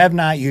paddles, but I have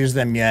not used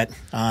them yet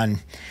on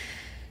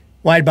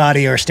wide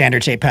body or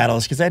standard shape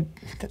paddles because I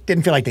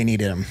didn't feel like they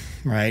needed them,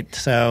 right?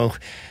 So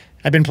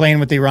I've been playing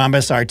with the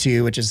Ronbus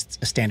R2, which is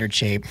a standard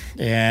shape,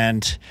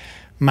 and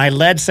my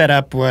lead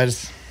setup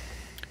was...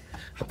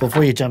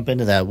 Before you jump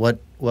into that, what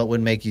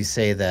would make you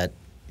say that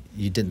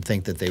you didn't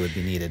think that they would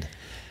be needed?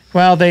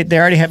 Well, they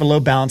already have a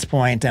low balance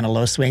point and a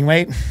low swing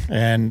weight,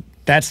 and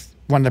that's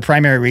one of the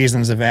primary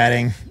reasons of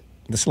adding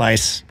the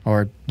Slyce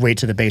or weight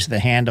to the base of the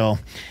handle,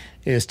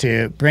 is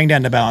to bring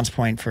down the balance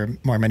point for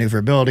more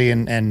maneuverability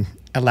and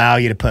allow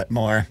you to put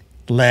more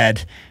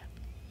lead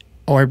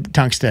or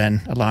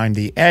tungsten along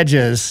the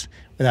edges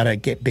without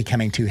it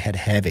becoming too head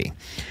heavy.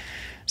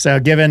 So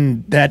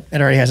given that it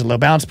already has a low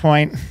balance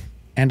point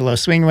and a low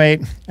swing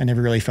weight, I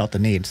never really felt the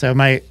need. So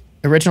my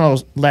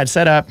original lead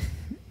setup,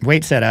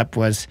 weight setup,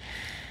 was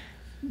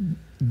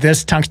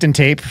this tungsten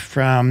tape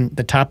from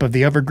the top of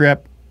the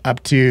overgrip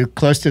up to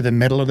close to the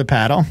middle of the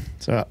paddle.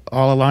 So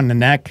all along the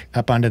neck,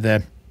 up onto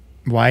the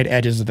wide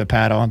edges of the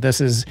paddle. This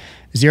is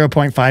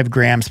 0.5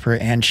 grams per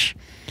inch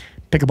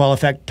pickleball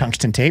effect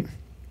tungsten tape.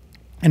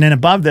 And then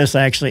above this,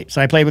 I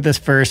played with this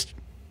first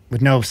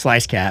with no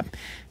Slyce cap,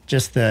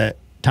 just the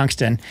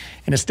tungsten.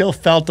 And it still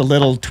felt a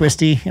little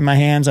twisty in my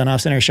hands on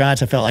off-center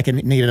shots. I felt like it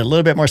needed a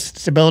little bit more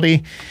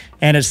stability.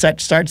 And it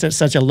starts at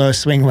such a low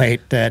swing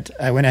weight that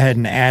I went ahead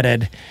and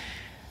added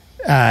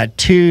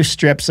 2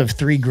 strips of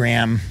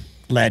 3-gram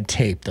lead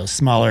tape, those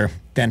smaller,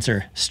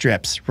 denser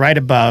strips right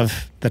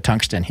above the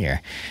tungsten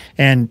here.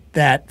 And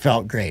that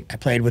felt great. I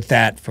played with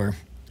that for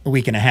a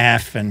week and a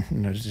half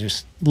and was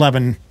just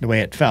loving the way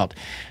it felt.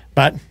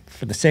 But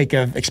for the sake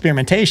of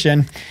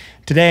experimentation,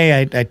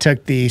 today I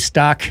took the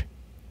stock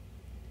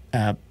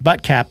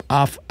butt cap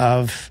off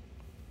of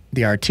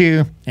the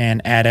R2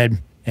 and added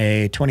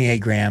a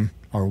 28-gram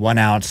or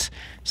 1-ounce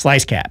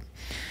Slyce cap.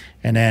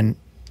 And then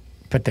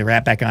put the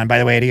wrap back on. By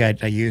the way, Eddie,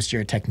 I used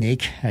your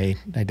technique. I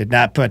did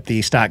not put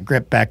the stock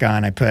grip back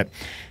on. I put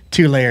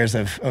 2 layers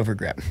of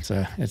overgrip.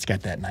 So it's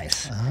got that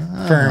nice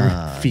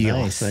firm feel.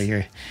 Nice. So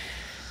you're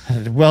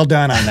well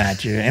done on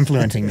that. You're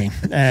influencing me.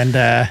 And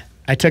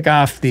I took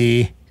off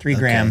the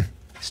 3-gram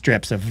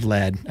strips of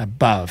lead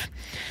above.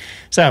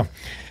 So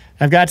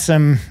I've got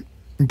some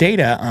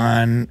data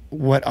on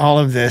what all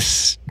of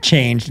this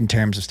changed in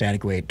terms of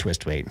static weight,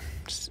 twist weight,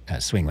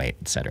 swing weight,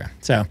 etc.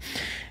 So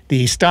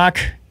the stock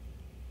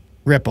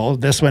Ripple,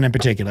 this one in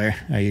particular,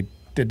 I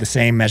did the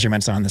same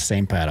measurements on the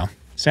same paddle.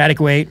 Static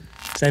weight,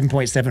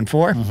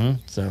 7.74,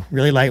 so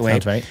really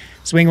lightweight. Sounds right.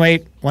 Swing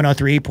weight,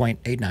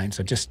 103.89,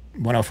 so just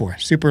 104.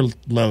 Super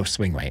low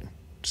swing weight,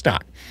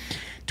 stock.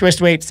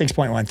 Twist weight,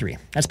 6.13.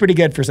 That's pretty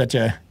good for such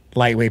a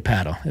lightweight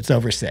paddle. It's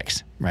over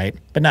 6, right?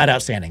 But not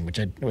outstanding,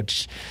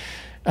 which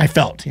I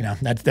felt, you know.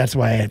 That's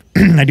why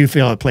I do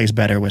feel it plays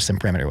better with some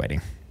perimeter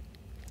weighting.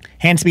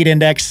 Hand speed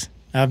index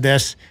of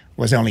this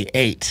was only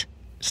 8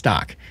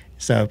 stock.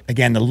 So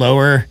again, the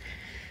lower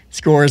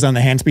scores on the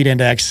hand speed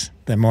index,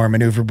 the more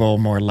maneuverable,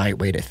 more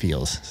lightweight it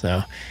feels.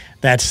 So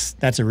that's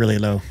a really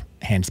low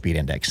hand speed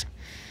index,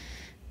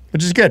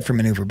 which is good for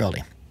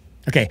maneuverability.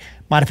 Okay,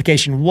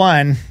 modification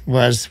 1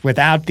 was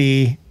without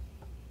the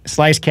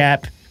Slyce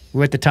cap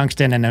with the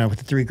tungsten and then with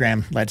the 3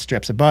 gram lead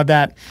strips above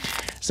that.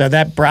 So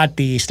that brought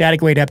the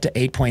static weight up to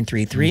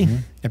 8.33.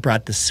 It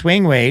brought the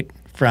swing weight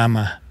from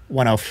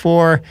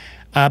 104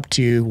 up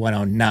to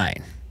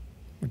 109,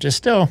 which is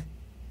still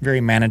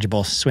very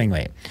manageable swing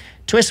weight.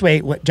 Twist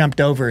weight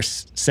jumped over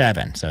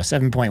 7, so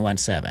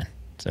 7.17.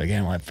 So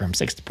again, went from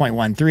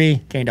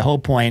 6.13, gained a whole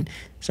point,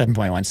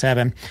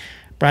 7.17.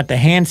 Brought the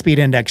hand speed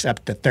index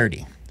up to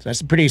 30. So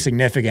that's a pretty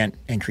significant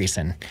increase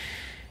in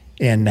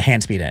the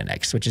hand speed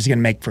index, which is going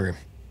to make for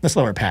a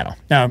slower paddle.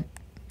 Now,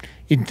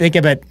 you think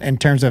of it in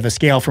terms of a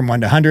scale from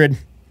 1 to 100,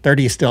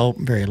 30 is still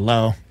very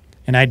low.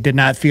 And I did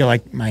not feel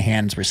like my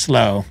hands were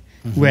slow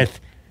with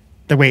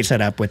the weight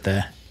set up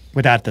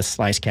without the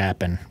Slyce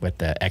cap and with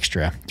the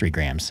extra 3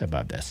 grams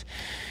above this.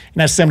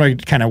 And that's similar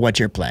to kind of what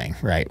you're playing,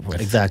 right?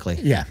 Exactly.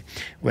 Yeah.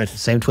 With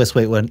same twist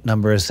weight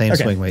numbers, same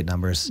swing weight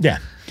numbers. Yeah.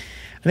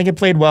 I think it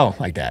played well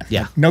like that.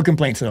 Yeah. Like, no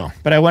complaints at all.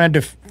 But I wanted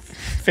to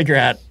figure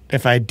out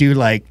if I do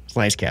like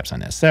Slyce caps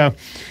on this. So,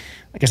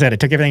 like I said, I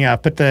took everything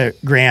out, put the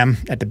gram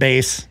at the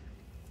base.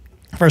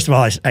 First of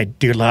all, I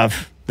do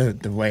love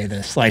the way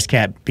the Slyce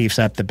cap beefs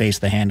up the base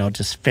of the handle. It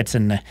just fits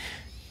in the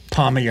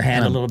palm of your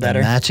hand a little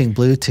better. Matching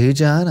blue too,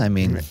 John? I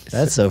mean,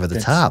 that's over the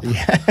top.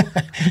 Yeah.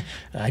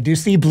 I do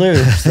see blue.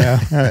 So,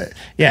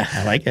 yeah,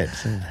 I like it.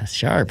 It's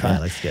sharp. Yeah,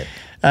 it looks good.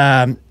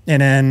 And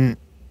then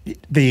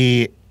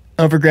the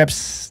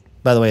overgrips.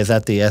 By the way, is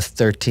that the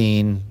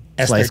S13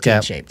 Slyce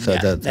cap shape? So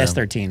yeah, the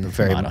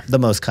S13 model. The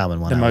most common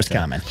one. The most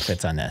common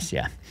fits on this,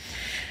 yeah.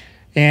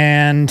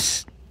 And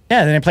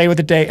yeah, then I played with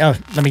the day. Oh,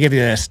 let me give you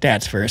the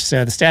stats first.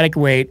 So the static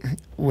weight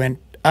went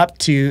up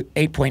to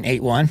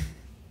 8.81,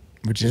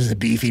 which is a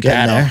beefy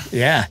paddle. There.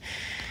 Yeah.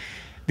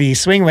 The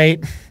swing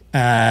weight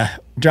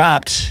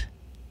dropped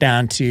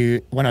down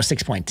to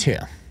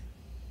 106.2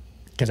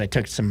 because I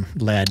took some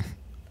lead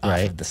off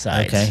of the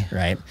sides. Okay.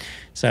 Right.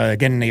 So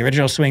again, the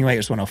original swing weight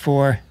was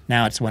 104.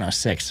 Now it's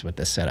 106 with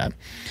this setup.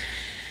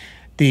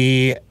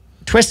 The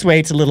twist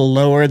weight's a little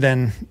lower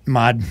than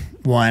Mod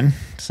 1.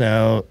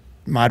 So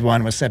Mod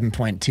 1 was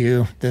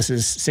 7.2. This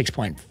is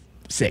 6.6,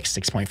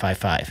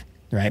 6.55,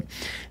 right?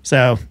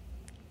 So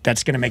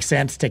that's going to make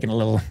sense, taking a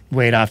little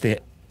weight off the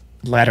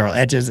lateral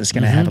edges. It's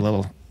going to have a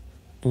little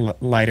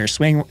lighter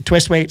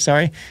twist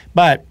weight,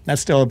 but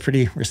that's still a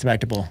pretty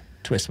respectable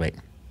twist weight,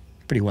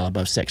 pretty well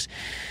above 6.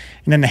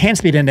 And then the hand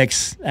speed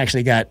index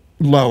actually got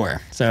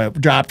lower. So it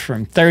dropped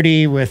from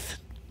 30 with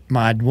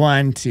Mod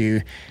 1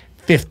 to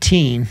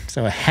 15,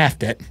 so it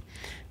halved it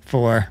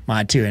for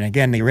Mod 2. And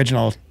again, the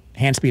original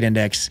hand speed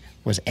index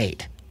was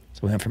 8.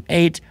 So we went from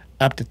 8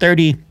 up to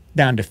 30,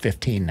 down to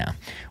 15 now,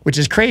 which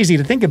is crazy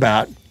to think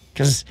about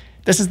because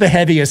this is the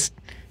heaviest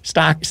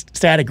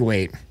static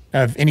weight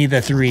of any of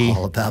the 3.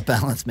 All about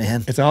balance,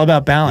 man. It's all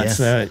about balance.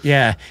 Yes.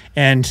 Yeah.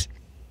 And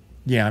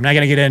yeah, I'm not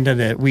going to get into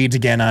the weeds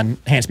again on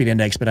hand speed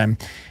index, but I'm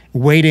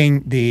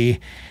weighting the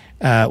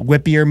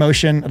whippier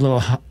motion a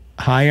little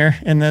higher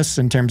in this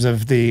in terms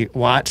of the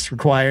watts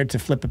required to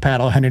flip a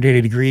paddle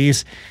 180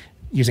 degrees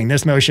using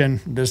this motion,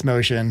 and this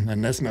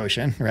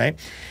motion, right?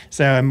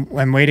 So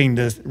I'm weighting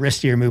the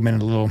wristier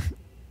movement a little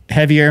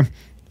heavier.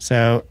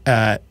 So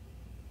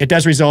it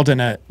does result in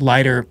a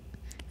lighter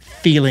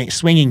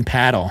swinging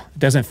paddle. It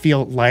doesn't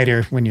feel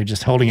lighter when you're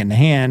just holding it in the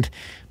hand,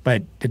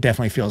 but it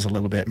definitely feels a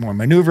little bit more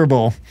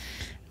maneuverable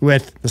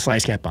with the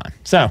Slyce cap on.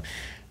 So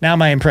now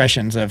my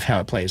impressions of how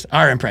it plays,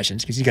 our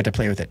impressions, because you got to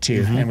play with it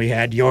too, and we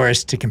had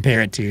yours to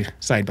compare it to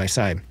side by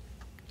side.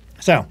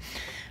 So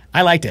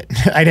I liked it.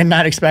 I did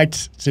not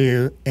expect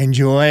to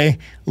enjoy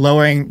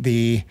lowering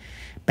the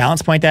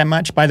balance point that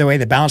much. By the way,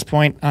 the balance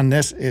point on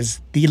this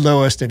is the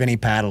lowest of any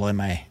paddle in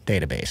my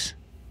database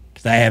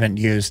because I haven't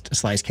used a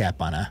Slyce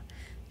cap on a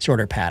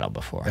shorter paddle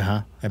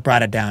before. I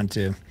brought it down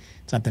to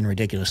something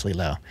ridiculously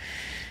low,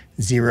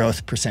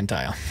 0th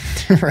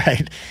percentile,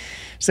 right?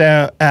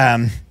 So,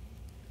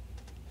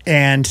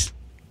 and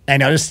I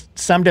noticed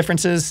some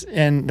differences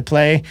in the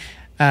play.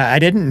 I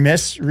didn't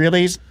miss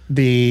really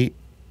the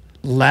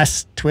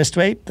less twist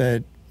weight,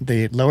 the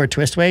lower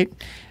twist weight.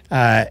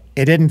 It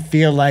didn't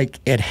feel like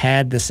it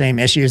had the same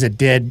issues it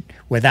did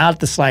without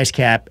the Slyce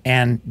cap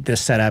and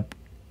this setup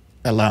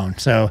alone.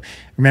 So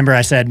remember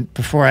I said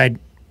before I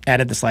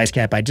added the Slyce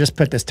cap, I just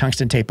put this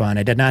tungsten tape on.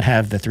 I did not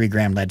have the 3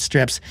 gram lead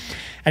strips.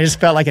 I just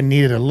felt like it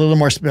needed a little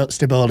more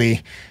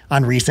stability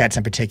on resets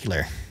in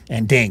particular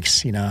and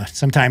dinks. You know,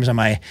 sometimes on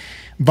my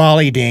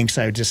volley dinks,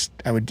 it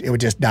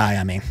would just die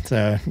on me.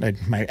 So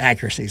my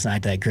accuracy is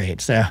not that great.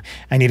 So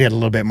I needed a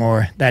little bit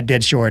more. That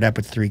did shore it up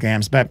with 3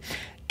 grams. But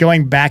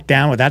going back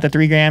down without the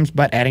 3 grams,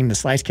 but adding the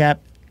Slyce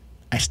cap,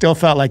 I still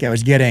felt like I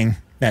was getting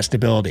that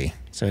stability.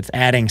 So it's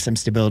adding some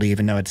stability,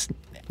 even though it's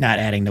not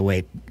adding the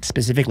weight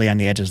specifically on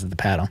the edges of the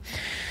paddle.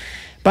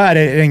 But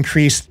it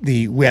increased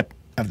the whip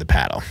of the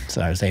paddle.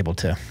 So I was able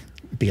to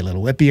be a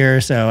little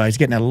whippier. So I was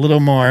getting a little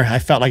more, I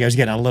felt like I was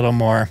getting a little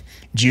more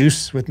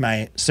juice with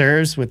my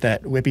serves with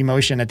that whippy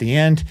motion at the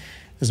end,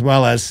 as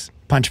well as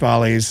punch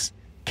volleys,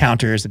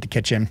 counters at the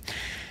kitchen.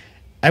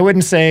 I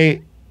wouldn't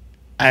say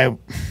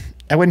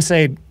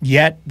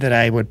yet that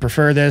I would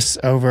prefer this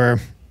over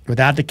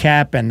without the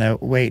cap and the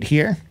weight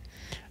here.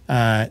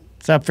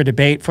 It's up for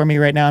debate for me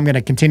right now. I'm going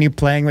to continue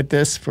playing with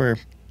this for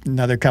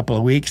another couple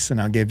of weeks,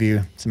 and I'll give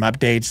you some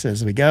updates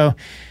as we go.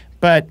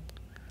 But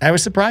I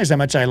was surprised how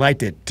much I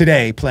liked it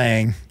today,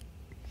 playing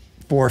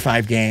 4 or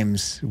 5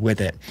 games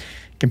with it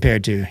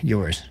compared to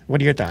yours.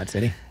 What are your thoughts,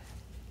 Eddie?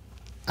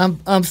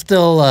 I'm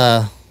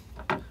still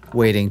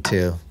waiting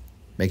to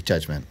make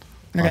judgment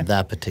on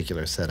that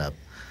particular setup.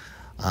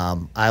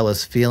 I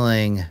was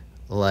feeling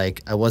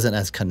like I wasn't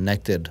as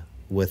connected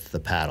with the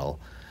paddle.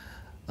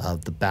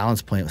 The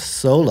balance point was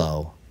so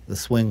low, the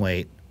swing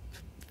weight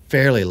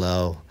fairly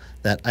low,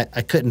 that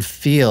I couldn't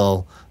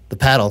feel the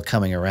paddle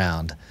coming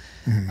around.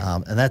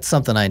 And that's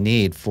something I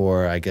need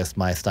for, I guess,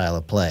 my style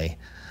of play.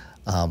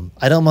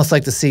 I'd almost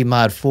like to see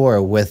Mod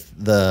 4 with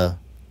the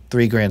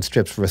 3 grand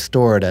strips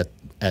restored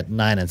at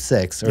 9 and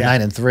 6 or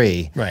 9 and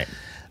 3, right?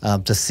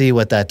 To see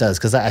what that does,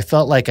 because I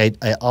felt like I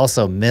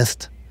also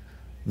missed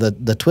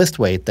the twist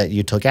weight that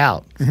you took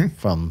out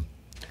from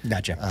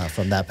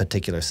that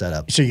particular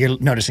setup. So you're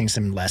noticing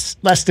some less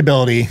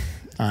stability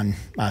on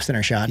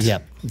off-center shots?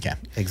 Yep. Okay.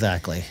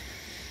 Exactly.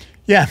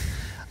 Yeah.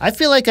 I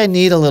feel like I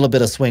need a little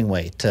bit of swing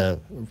weight to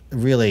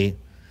really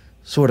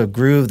sort of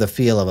groove the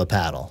feel of a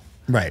paddle.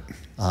 Right.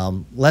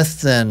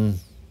 Less than,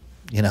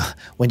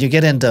 when you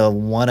get into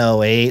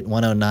 108,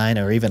 109,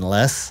 or even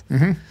less,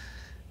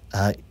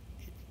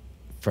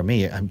 for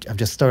me, I'm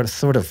just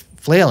sort of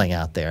flailing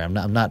out there.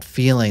 I'm not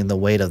feeling the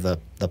weight of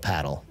the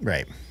paddle.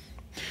 Right.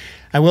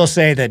 I will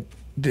say that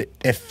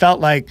it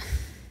felt like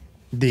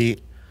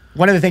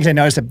one of the things I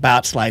noticed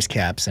about Slyce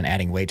caps and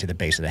adding weight to the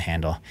base of the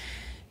handle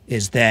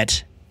is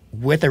that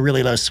with a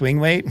really low swing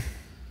weight,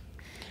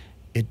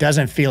 it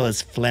doesn't feel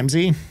as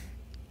flimsy,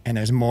 and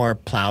there's more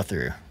plow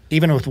through,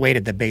 even with weight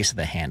at the base of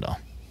the handle.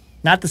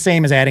 Not the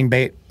same as adding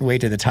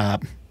weight to the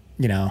top,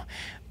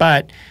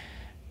 but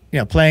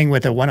playing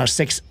with a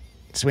 106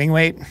 swing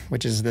weight,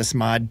 which is this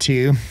mod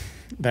 2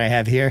 that I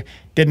have here,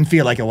 didn't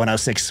feel like a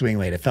 106 swing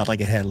weight. It felt like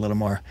it had a little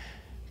more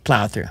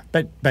plow through.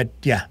 But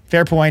yeah,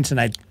 fair points, and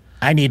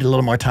I need a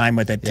little more time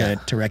with it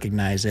to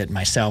recognize it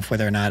myself,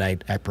 whether or not I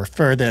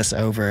prefer this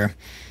over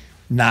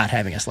not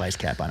having a Slyce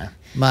cap on it.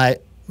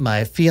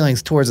 My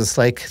feelings towards a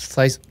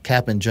Slyce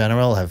cap in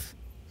general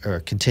are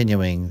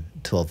continuing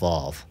to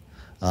evolve.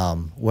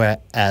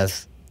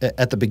 Whereas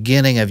at the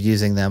beginning of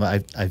using them, I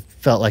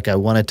felt like I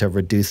wanted to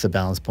reduce the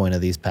balance point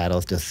of these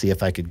paddles to see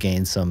if I could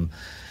gain some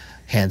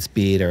hand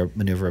speed or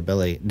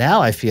maneuverability.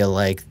 Now I feel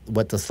like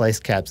what the Slyce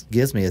caps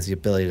gives me is the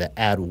ability to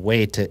add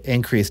weight to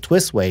increase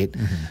twist weight,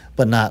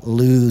 but not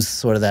lose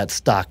sort of that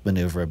stock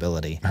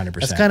maneuverability. 100%.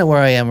 That's kind of where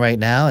I am right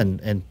now,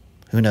 and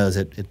who knows,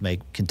 it may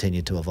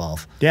continue to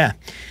evolve. Yeah.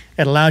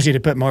 It allows you to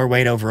put more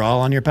weight overall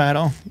on your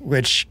paddle,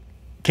 which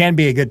can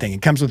be a good thing.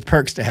 It comes with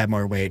perks to have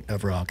more weight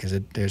overall because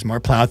there's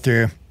more plow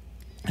through,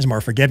 there's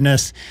more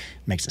forgiveness,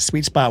 makes the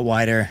sweet spot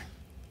wider,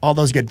 all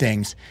those good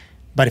things.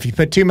 But if you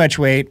put too much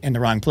weight in the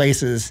wrong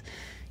places,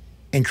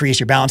 increase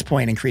your balance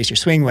point, increase your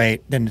swing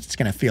weight, then it's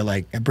going to feel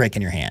like a break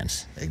in your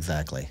hands.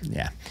 Exactly.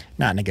 Yeah,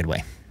 not in a good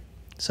way.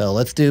 So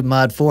let's do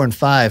mod 4 and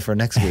 5 for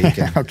next week.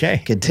 And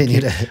okay.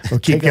 We'll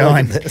keep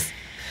going. This.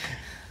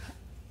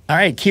 All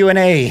right,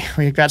 Q&A.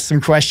 We've got some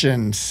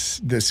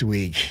questions this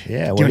week. Yeah,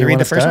 do you want to read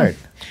the first start?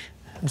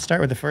 one? Let's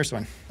start with the first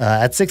one.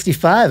 At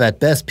 65, at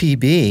Best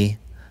PB,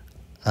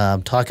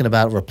 talking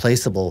about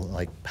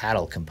replaceable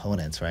paddle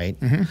components, right?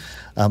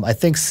 I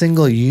think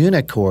single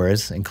unit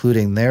cores,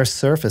 including their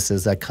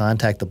surfaces that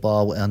contact the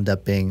ball, will end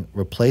up being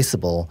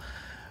replaceable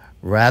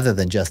rather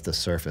than just the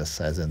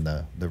surface, as in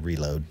the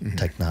reload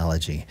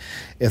technology.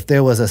 If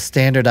there was a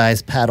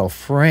standardized paddle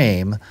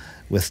frame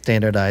with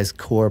standardized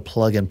core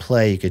plug and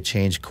play, you could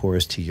change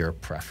cores to your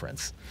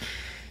preference.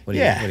 What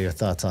are your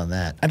thoughts on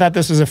that? I thought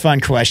this was a fun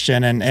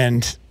question,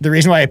 and the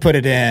reason why I put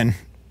it in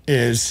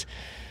is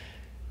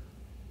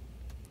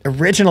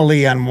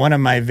originally on one of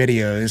my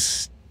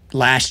videos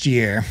last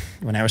year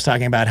when I was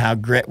talking about how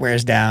grit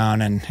wears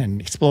down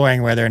and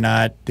exploring whether or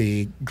not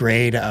the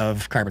grade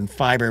of carbon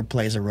fiber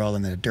plays a role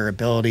in the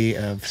durability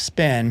of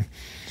spin,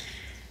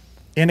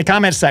 in the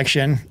comments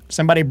section,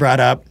 somebody brought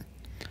up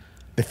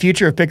the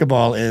future of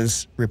pickleball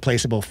is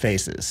replaceable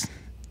faces,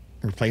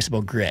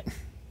 replaceable grit.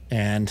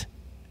 And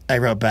I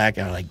wrote back,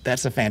 I was like,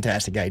 that's a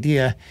fantastic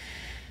idea.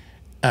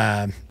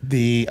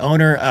 The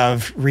owner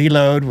of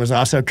Reload was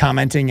also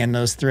commenting in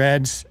those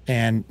threads,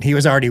 and he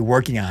was already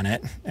working on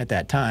it at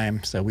that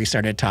time. So we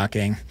started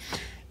talking.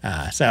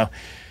 So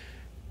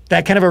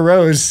that kind of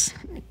arose,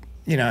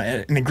 in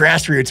a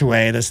grassroots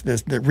way,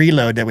 the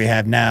Reload that we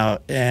have now.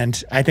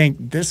 And I think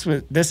this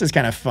is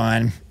kind of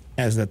fun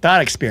as a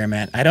thought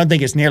experiment. I don't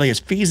think it's nearly as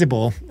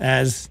feasible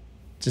as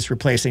just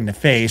replacing the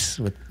face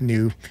with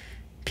new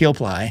peel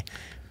ply.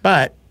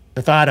 But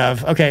the thought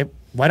of, okay,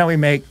 why don't we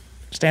make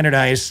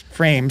standardized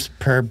frames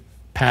per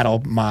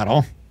paddle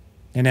model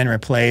and then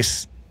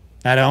replace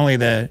not only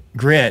the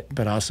grit,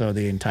 but also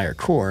the entire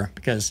core,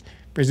 because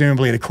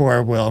presumably the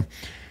core will,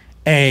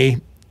 A,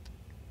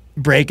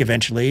 break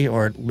eventually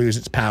or lose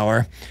its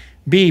power,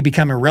 B,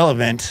 become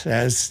irrelevant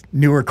as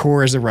newer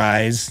cores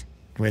arise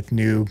with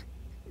new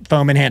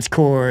foam-enhanced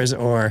cores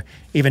or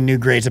even new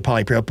grades of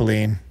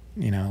polypropylene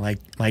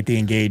like the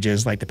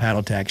engages, like the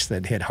paddle techs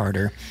that hit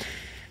harder.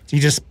 So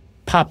you just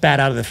pop that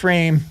out of the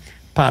frame,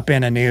 pop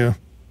in a new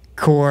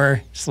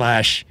core /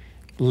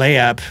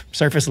 layup,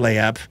 surface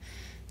layup,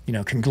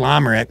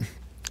 conglomerate.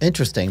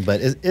 Interesting,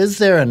 but is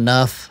there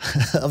enough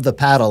of the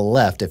paddle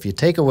left? If you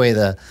take away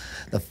the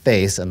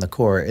face and the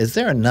core, is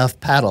there enough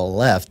paddle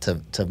left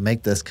to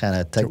make this kind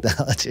of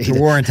technology? To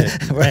warrant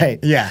it. Right.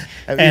 Yeah.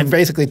 And And you're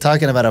basically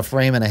talking about a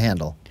frame and a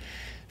handle.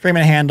 frame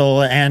and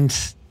handle and,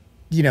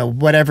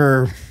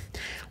 whatever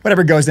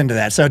goes into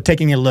that. So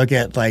taking a look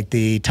at like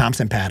the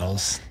Thompson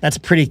paddles, that's a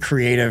pretty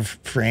creative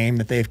frame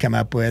that they've come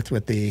up with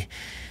the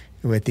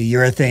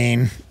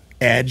urethane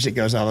edge that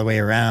goes all the way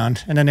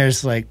around. And then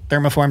there's like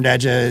thermoformed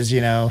edges,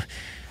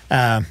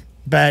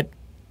 but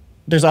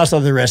there's also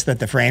the risk that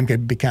the frame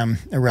could become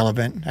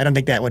irrelevant. I don't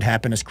think that would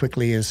happen as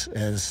quickly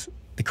as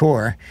the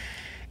core.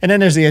 And then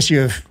there's the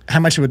issue of how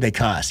much would they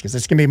cost? Because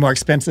it's going to be more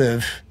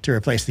expensive to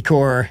replace the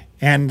core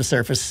and the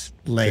surface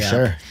layup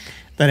sure.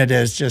 than it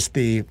is just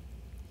the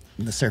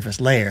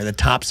surface layer, the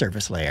top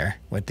surface layer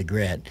with the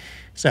grit.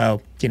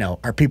 So,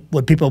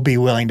 would people be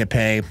willing to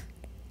pay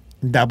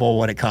double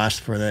what it costs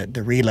for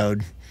the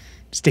reload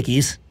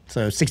stickies?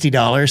 So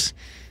 $60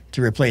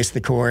 to replace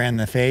the core and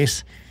the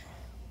face.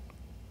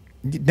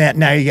 That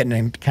now you're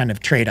getting kind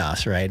of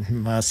trade-offs, right?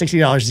 Well,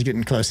 $60 is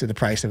getting close to the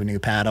price of a new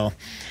paddle.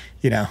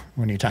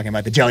 When you're talking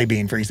about the Jelly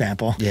Bean, for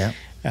example. Yeah.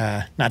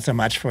 Not so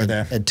much for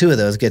the. And two of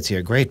those gets you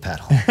a great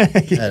paddle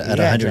at Yeah,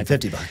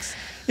 $150.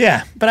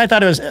 Yeah, but I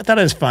thought it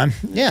was fun.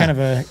 Yeah. Kind of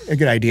a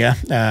good idea.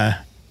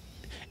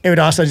 It would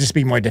also just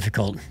be more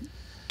difficult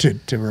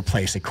to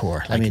replace a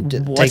core. Like,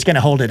 what's going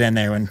to hold it in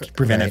there and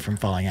prevent it from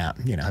falling out?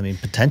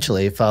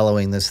 Potentially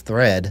following this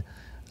thread,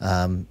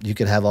 you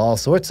could have all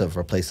sorts of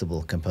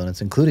replaceable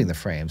components, including the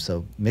frame.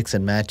 So mix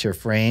and match your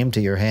frame to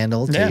your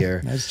handle,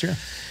 that's true.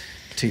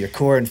 To your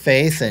core and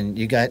face, and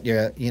you got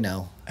your,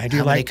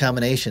 many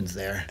combinations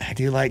there. I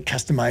do like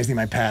customizing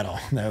my paddle.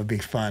 That would be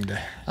fun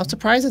to. I'm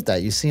surprised at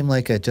that. You seem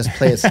like a just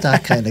play it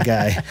stock kind of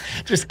guy.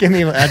 Just give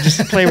me. I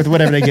just play with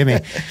whatever they give me.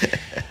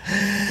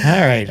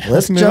 All right,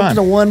 let's move jump on.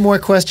 into one more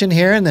question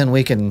here, and then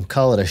we can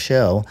call it a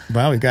show.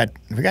 Well, we got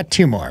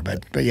two more,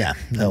 but yeah.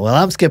 Oh, well,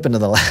 I'm skipping to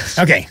the last.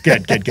 Okay,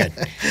 good.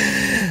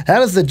 How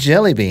does the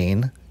Jelly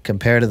Bean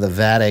compare to the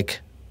Vatic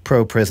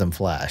Prism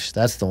Flash?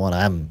 That's the one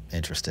I'm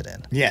interested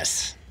in.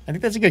 Yes, I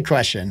think that's a good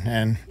question,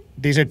 and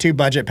these are two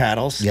budget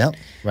paddles. Yep,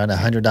 around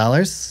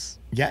 $100.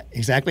 Yeah,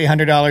 exactly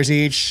 $100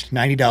 each,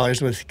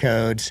 $90 with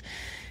codes.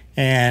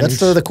 And let's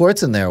throw the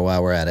quartz in there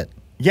while we're at it.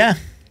 Yeah,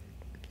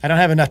 I don't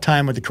have enough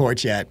time with the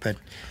quartz yet, but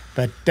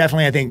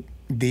definitely I think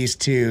these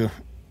two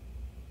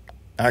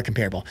are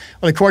comparable.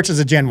 Well, the quartz is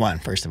a Gen 1,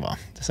 first of all,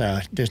 so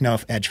there's no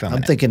edge foam.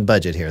 I'm thinking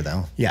budget here,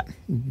 though. Yeah,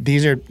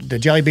 these are the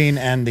Jelly Bean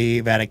and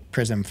the Vatic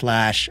Prism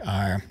Flash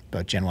are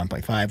both Gen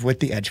 1.5 with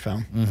the edge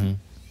foam. Mm-hmm.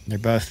 They're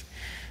both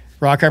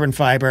raw carbon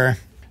fiber.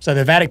 So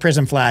the Vatic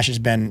Prism Flash has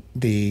been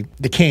the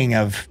king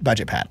of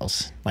budget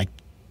paddles. Like,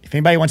 if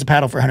anybody wants a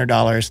paddle for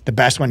 $100, the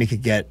best one you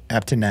could get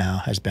up to now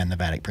has been the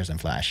Vatic Prism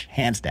Flash,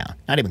 hands down.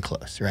 Not even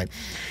close, right?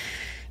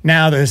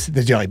 Now there's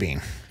the Jelly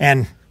Bean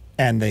and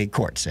the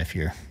quartz. If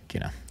you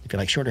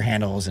like shorter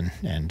handles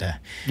and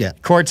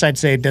quartz, I'd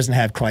say doesn't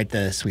have quite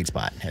the sweet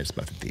spot as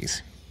both of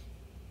these.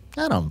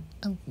 I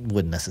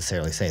wouldn't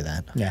necessarily say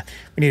that. Yeah,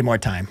 we need more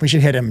time. We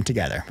should hit them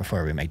together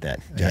before we make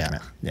that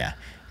judgment. Yeah.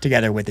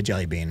 Together with the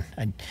Jelly Bean.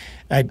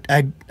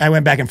 I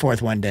went back and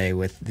forth one day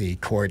with the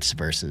quartz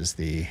versus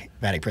the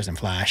Vatic Prism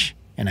Flash,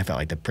 and I felt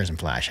like the Prism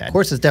Flash had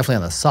quartz is definitely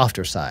on the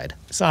softer side.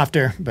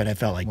 Softer, but I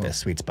felt like the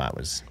sweet spot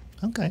was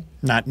okay.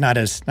 Not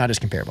as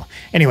comparable.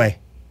 Anyway,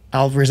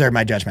 I'll reserve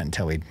my judgment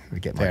until we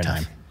get more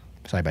time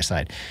side by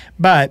side.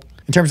 But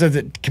in terms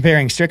of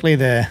comparing strictly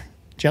the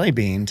Jelly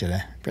Bean to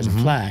the Prism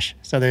Flash,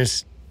 so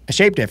there's a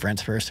shape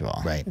difference first of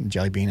all. Right. The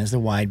Jelly Bean is the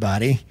wide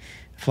body,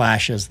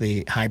 Flash is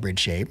the hybrid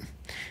shape.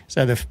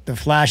 So the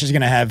Flash is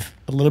going to have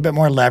a little bit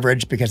more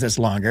leverage because it's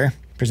longer,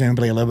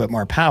 presumably a little bit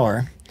more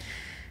power,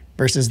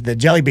 versus the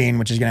Jelly Bean,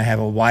 which is going to have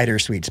a wider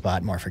sweet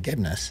spot, more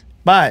forgiveness.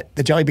 But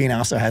the Jelly Bean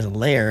also has a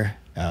layer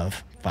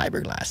of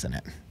fiberglass in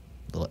it.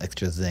 A little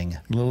extra zing.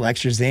 A little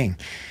extra zing.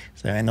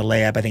 So in the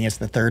layup, I think it's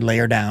the third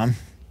layer down,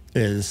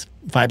 is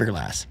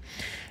fiberglass.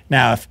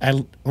 Now,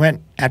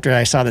 after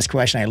I saw this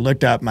question, I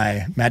looked up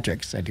my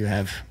metrics. I do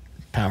have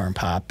power and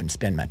pop and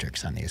spin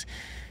metrics on these.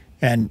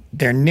 And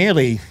they're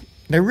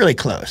really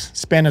close.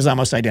 Spin is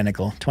almost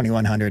identical,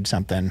 2100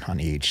 something on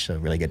each, so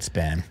really good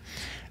spin.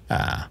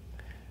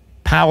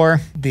 Power,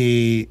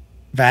 the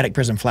Vatic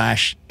Prism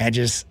Flash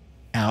edges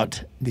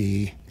out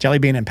the Jelly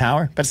Bean in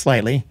power, but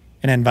slightly,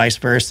 and then vice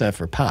versa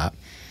for pop.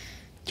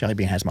 Jelly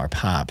Bean has more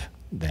pop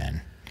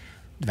than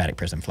the Vatic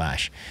Prism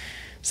Flash.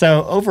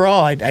 So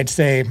overall, I'd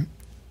say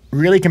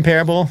really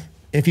comparable.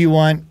 If you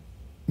want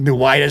the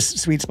widest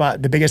sweet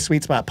spot, the biggest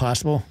sweet spot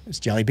possible, it's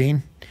Jelly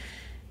Bean.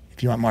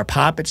 If you want more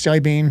pop, it's Jelly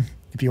Bean.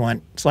 If you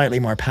want slightly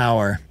more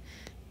power,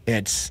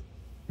 it's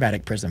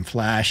Vatic Prism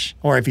Flash.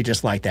 Or if you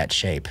just like that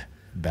shape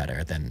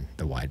better than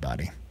the wide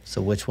body.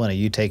 So which one are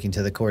you taking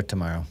to the court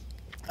tomorrow?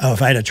 Oh,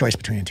 if I had a choice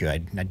between the two,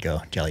 I'd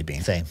go Jelly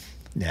Bean. Same.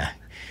 Yeah.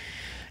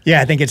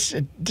 Yeah, I think it's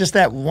just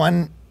that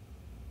one,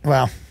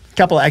 well,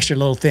 couple extra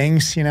little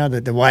things, you know,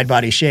 the wide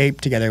body shape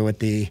together with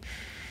the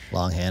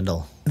long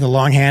handle,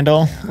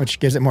 which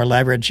gives it more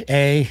leverage.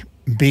 A,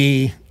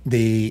 B,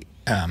 the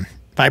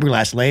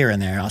fiberglass layer in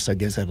there also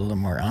gives it a little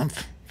more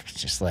oomph.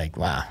 It's just like,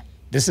 wow,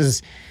 this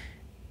is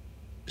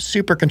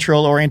super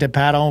control oriented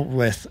paddle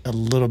with a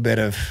little bit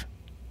of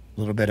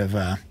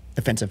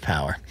defensive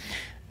power,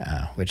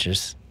 which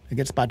is a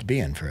good spot to be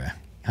in for a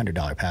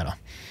 $100 paddle.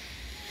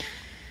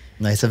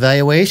 Nice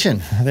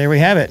evaluation. There we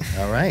have it.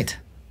 All right.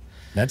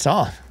 That's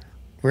all.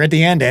 We're at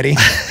the end, Eddie.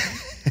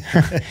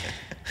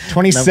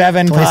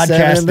 27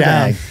 podcasts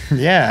down.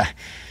 Yeah.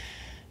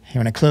 You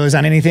want to close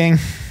on anything?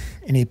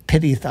 Any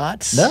pithy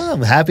thoughts? No,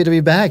 I'm happy to be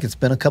back. It's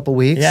been a couple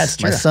weeks. Yeah, it's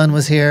true. My son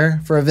was here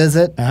for a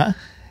visit. Uh-huh.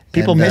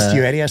 People missed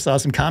you, Eddie. I saw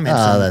some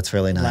comments. Oh, that's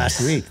really nice.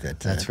 Last week.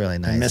 That's really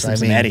nice. I missed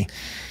some Eddie.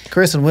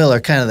 Chris and Will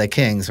are kind of the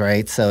kings,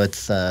 right? So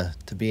it's to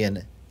be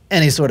in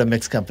any sort of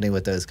mixed company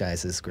with those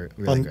guys is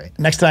really great.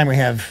 Next time we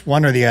have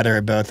one or the other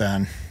or both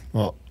on,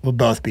 we'll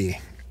both be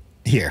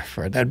here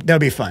for it. That'll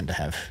be fun to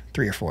have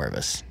 3 or 4 of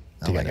us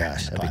together. Oh my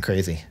gosh, that'd be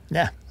crazy.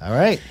 Yeah. All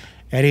right.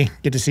 Eddie,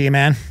 good to see you,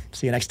 man.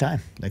 See you next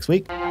time. Next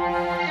week.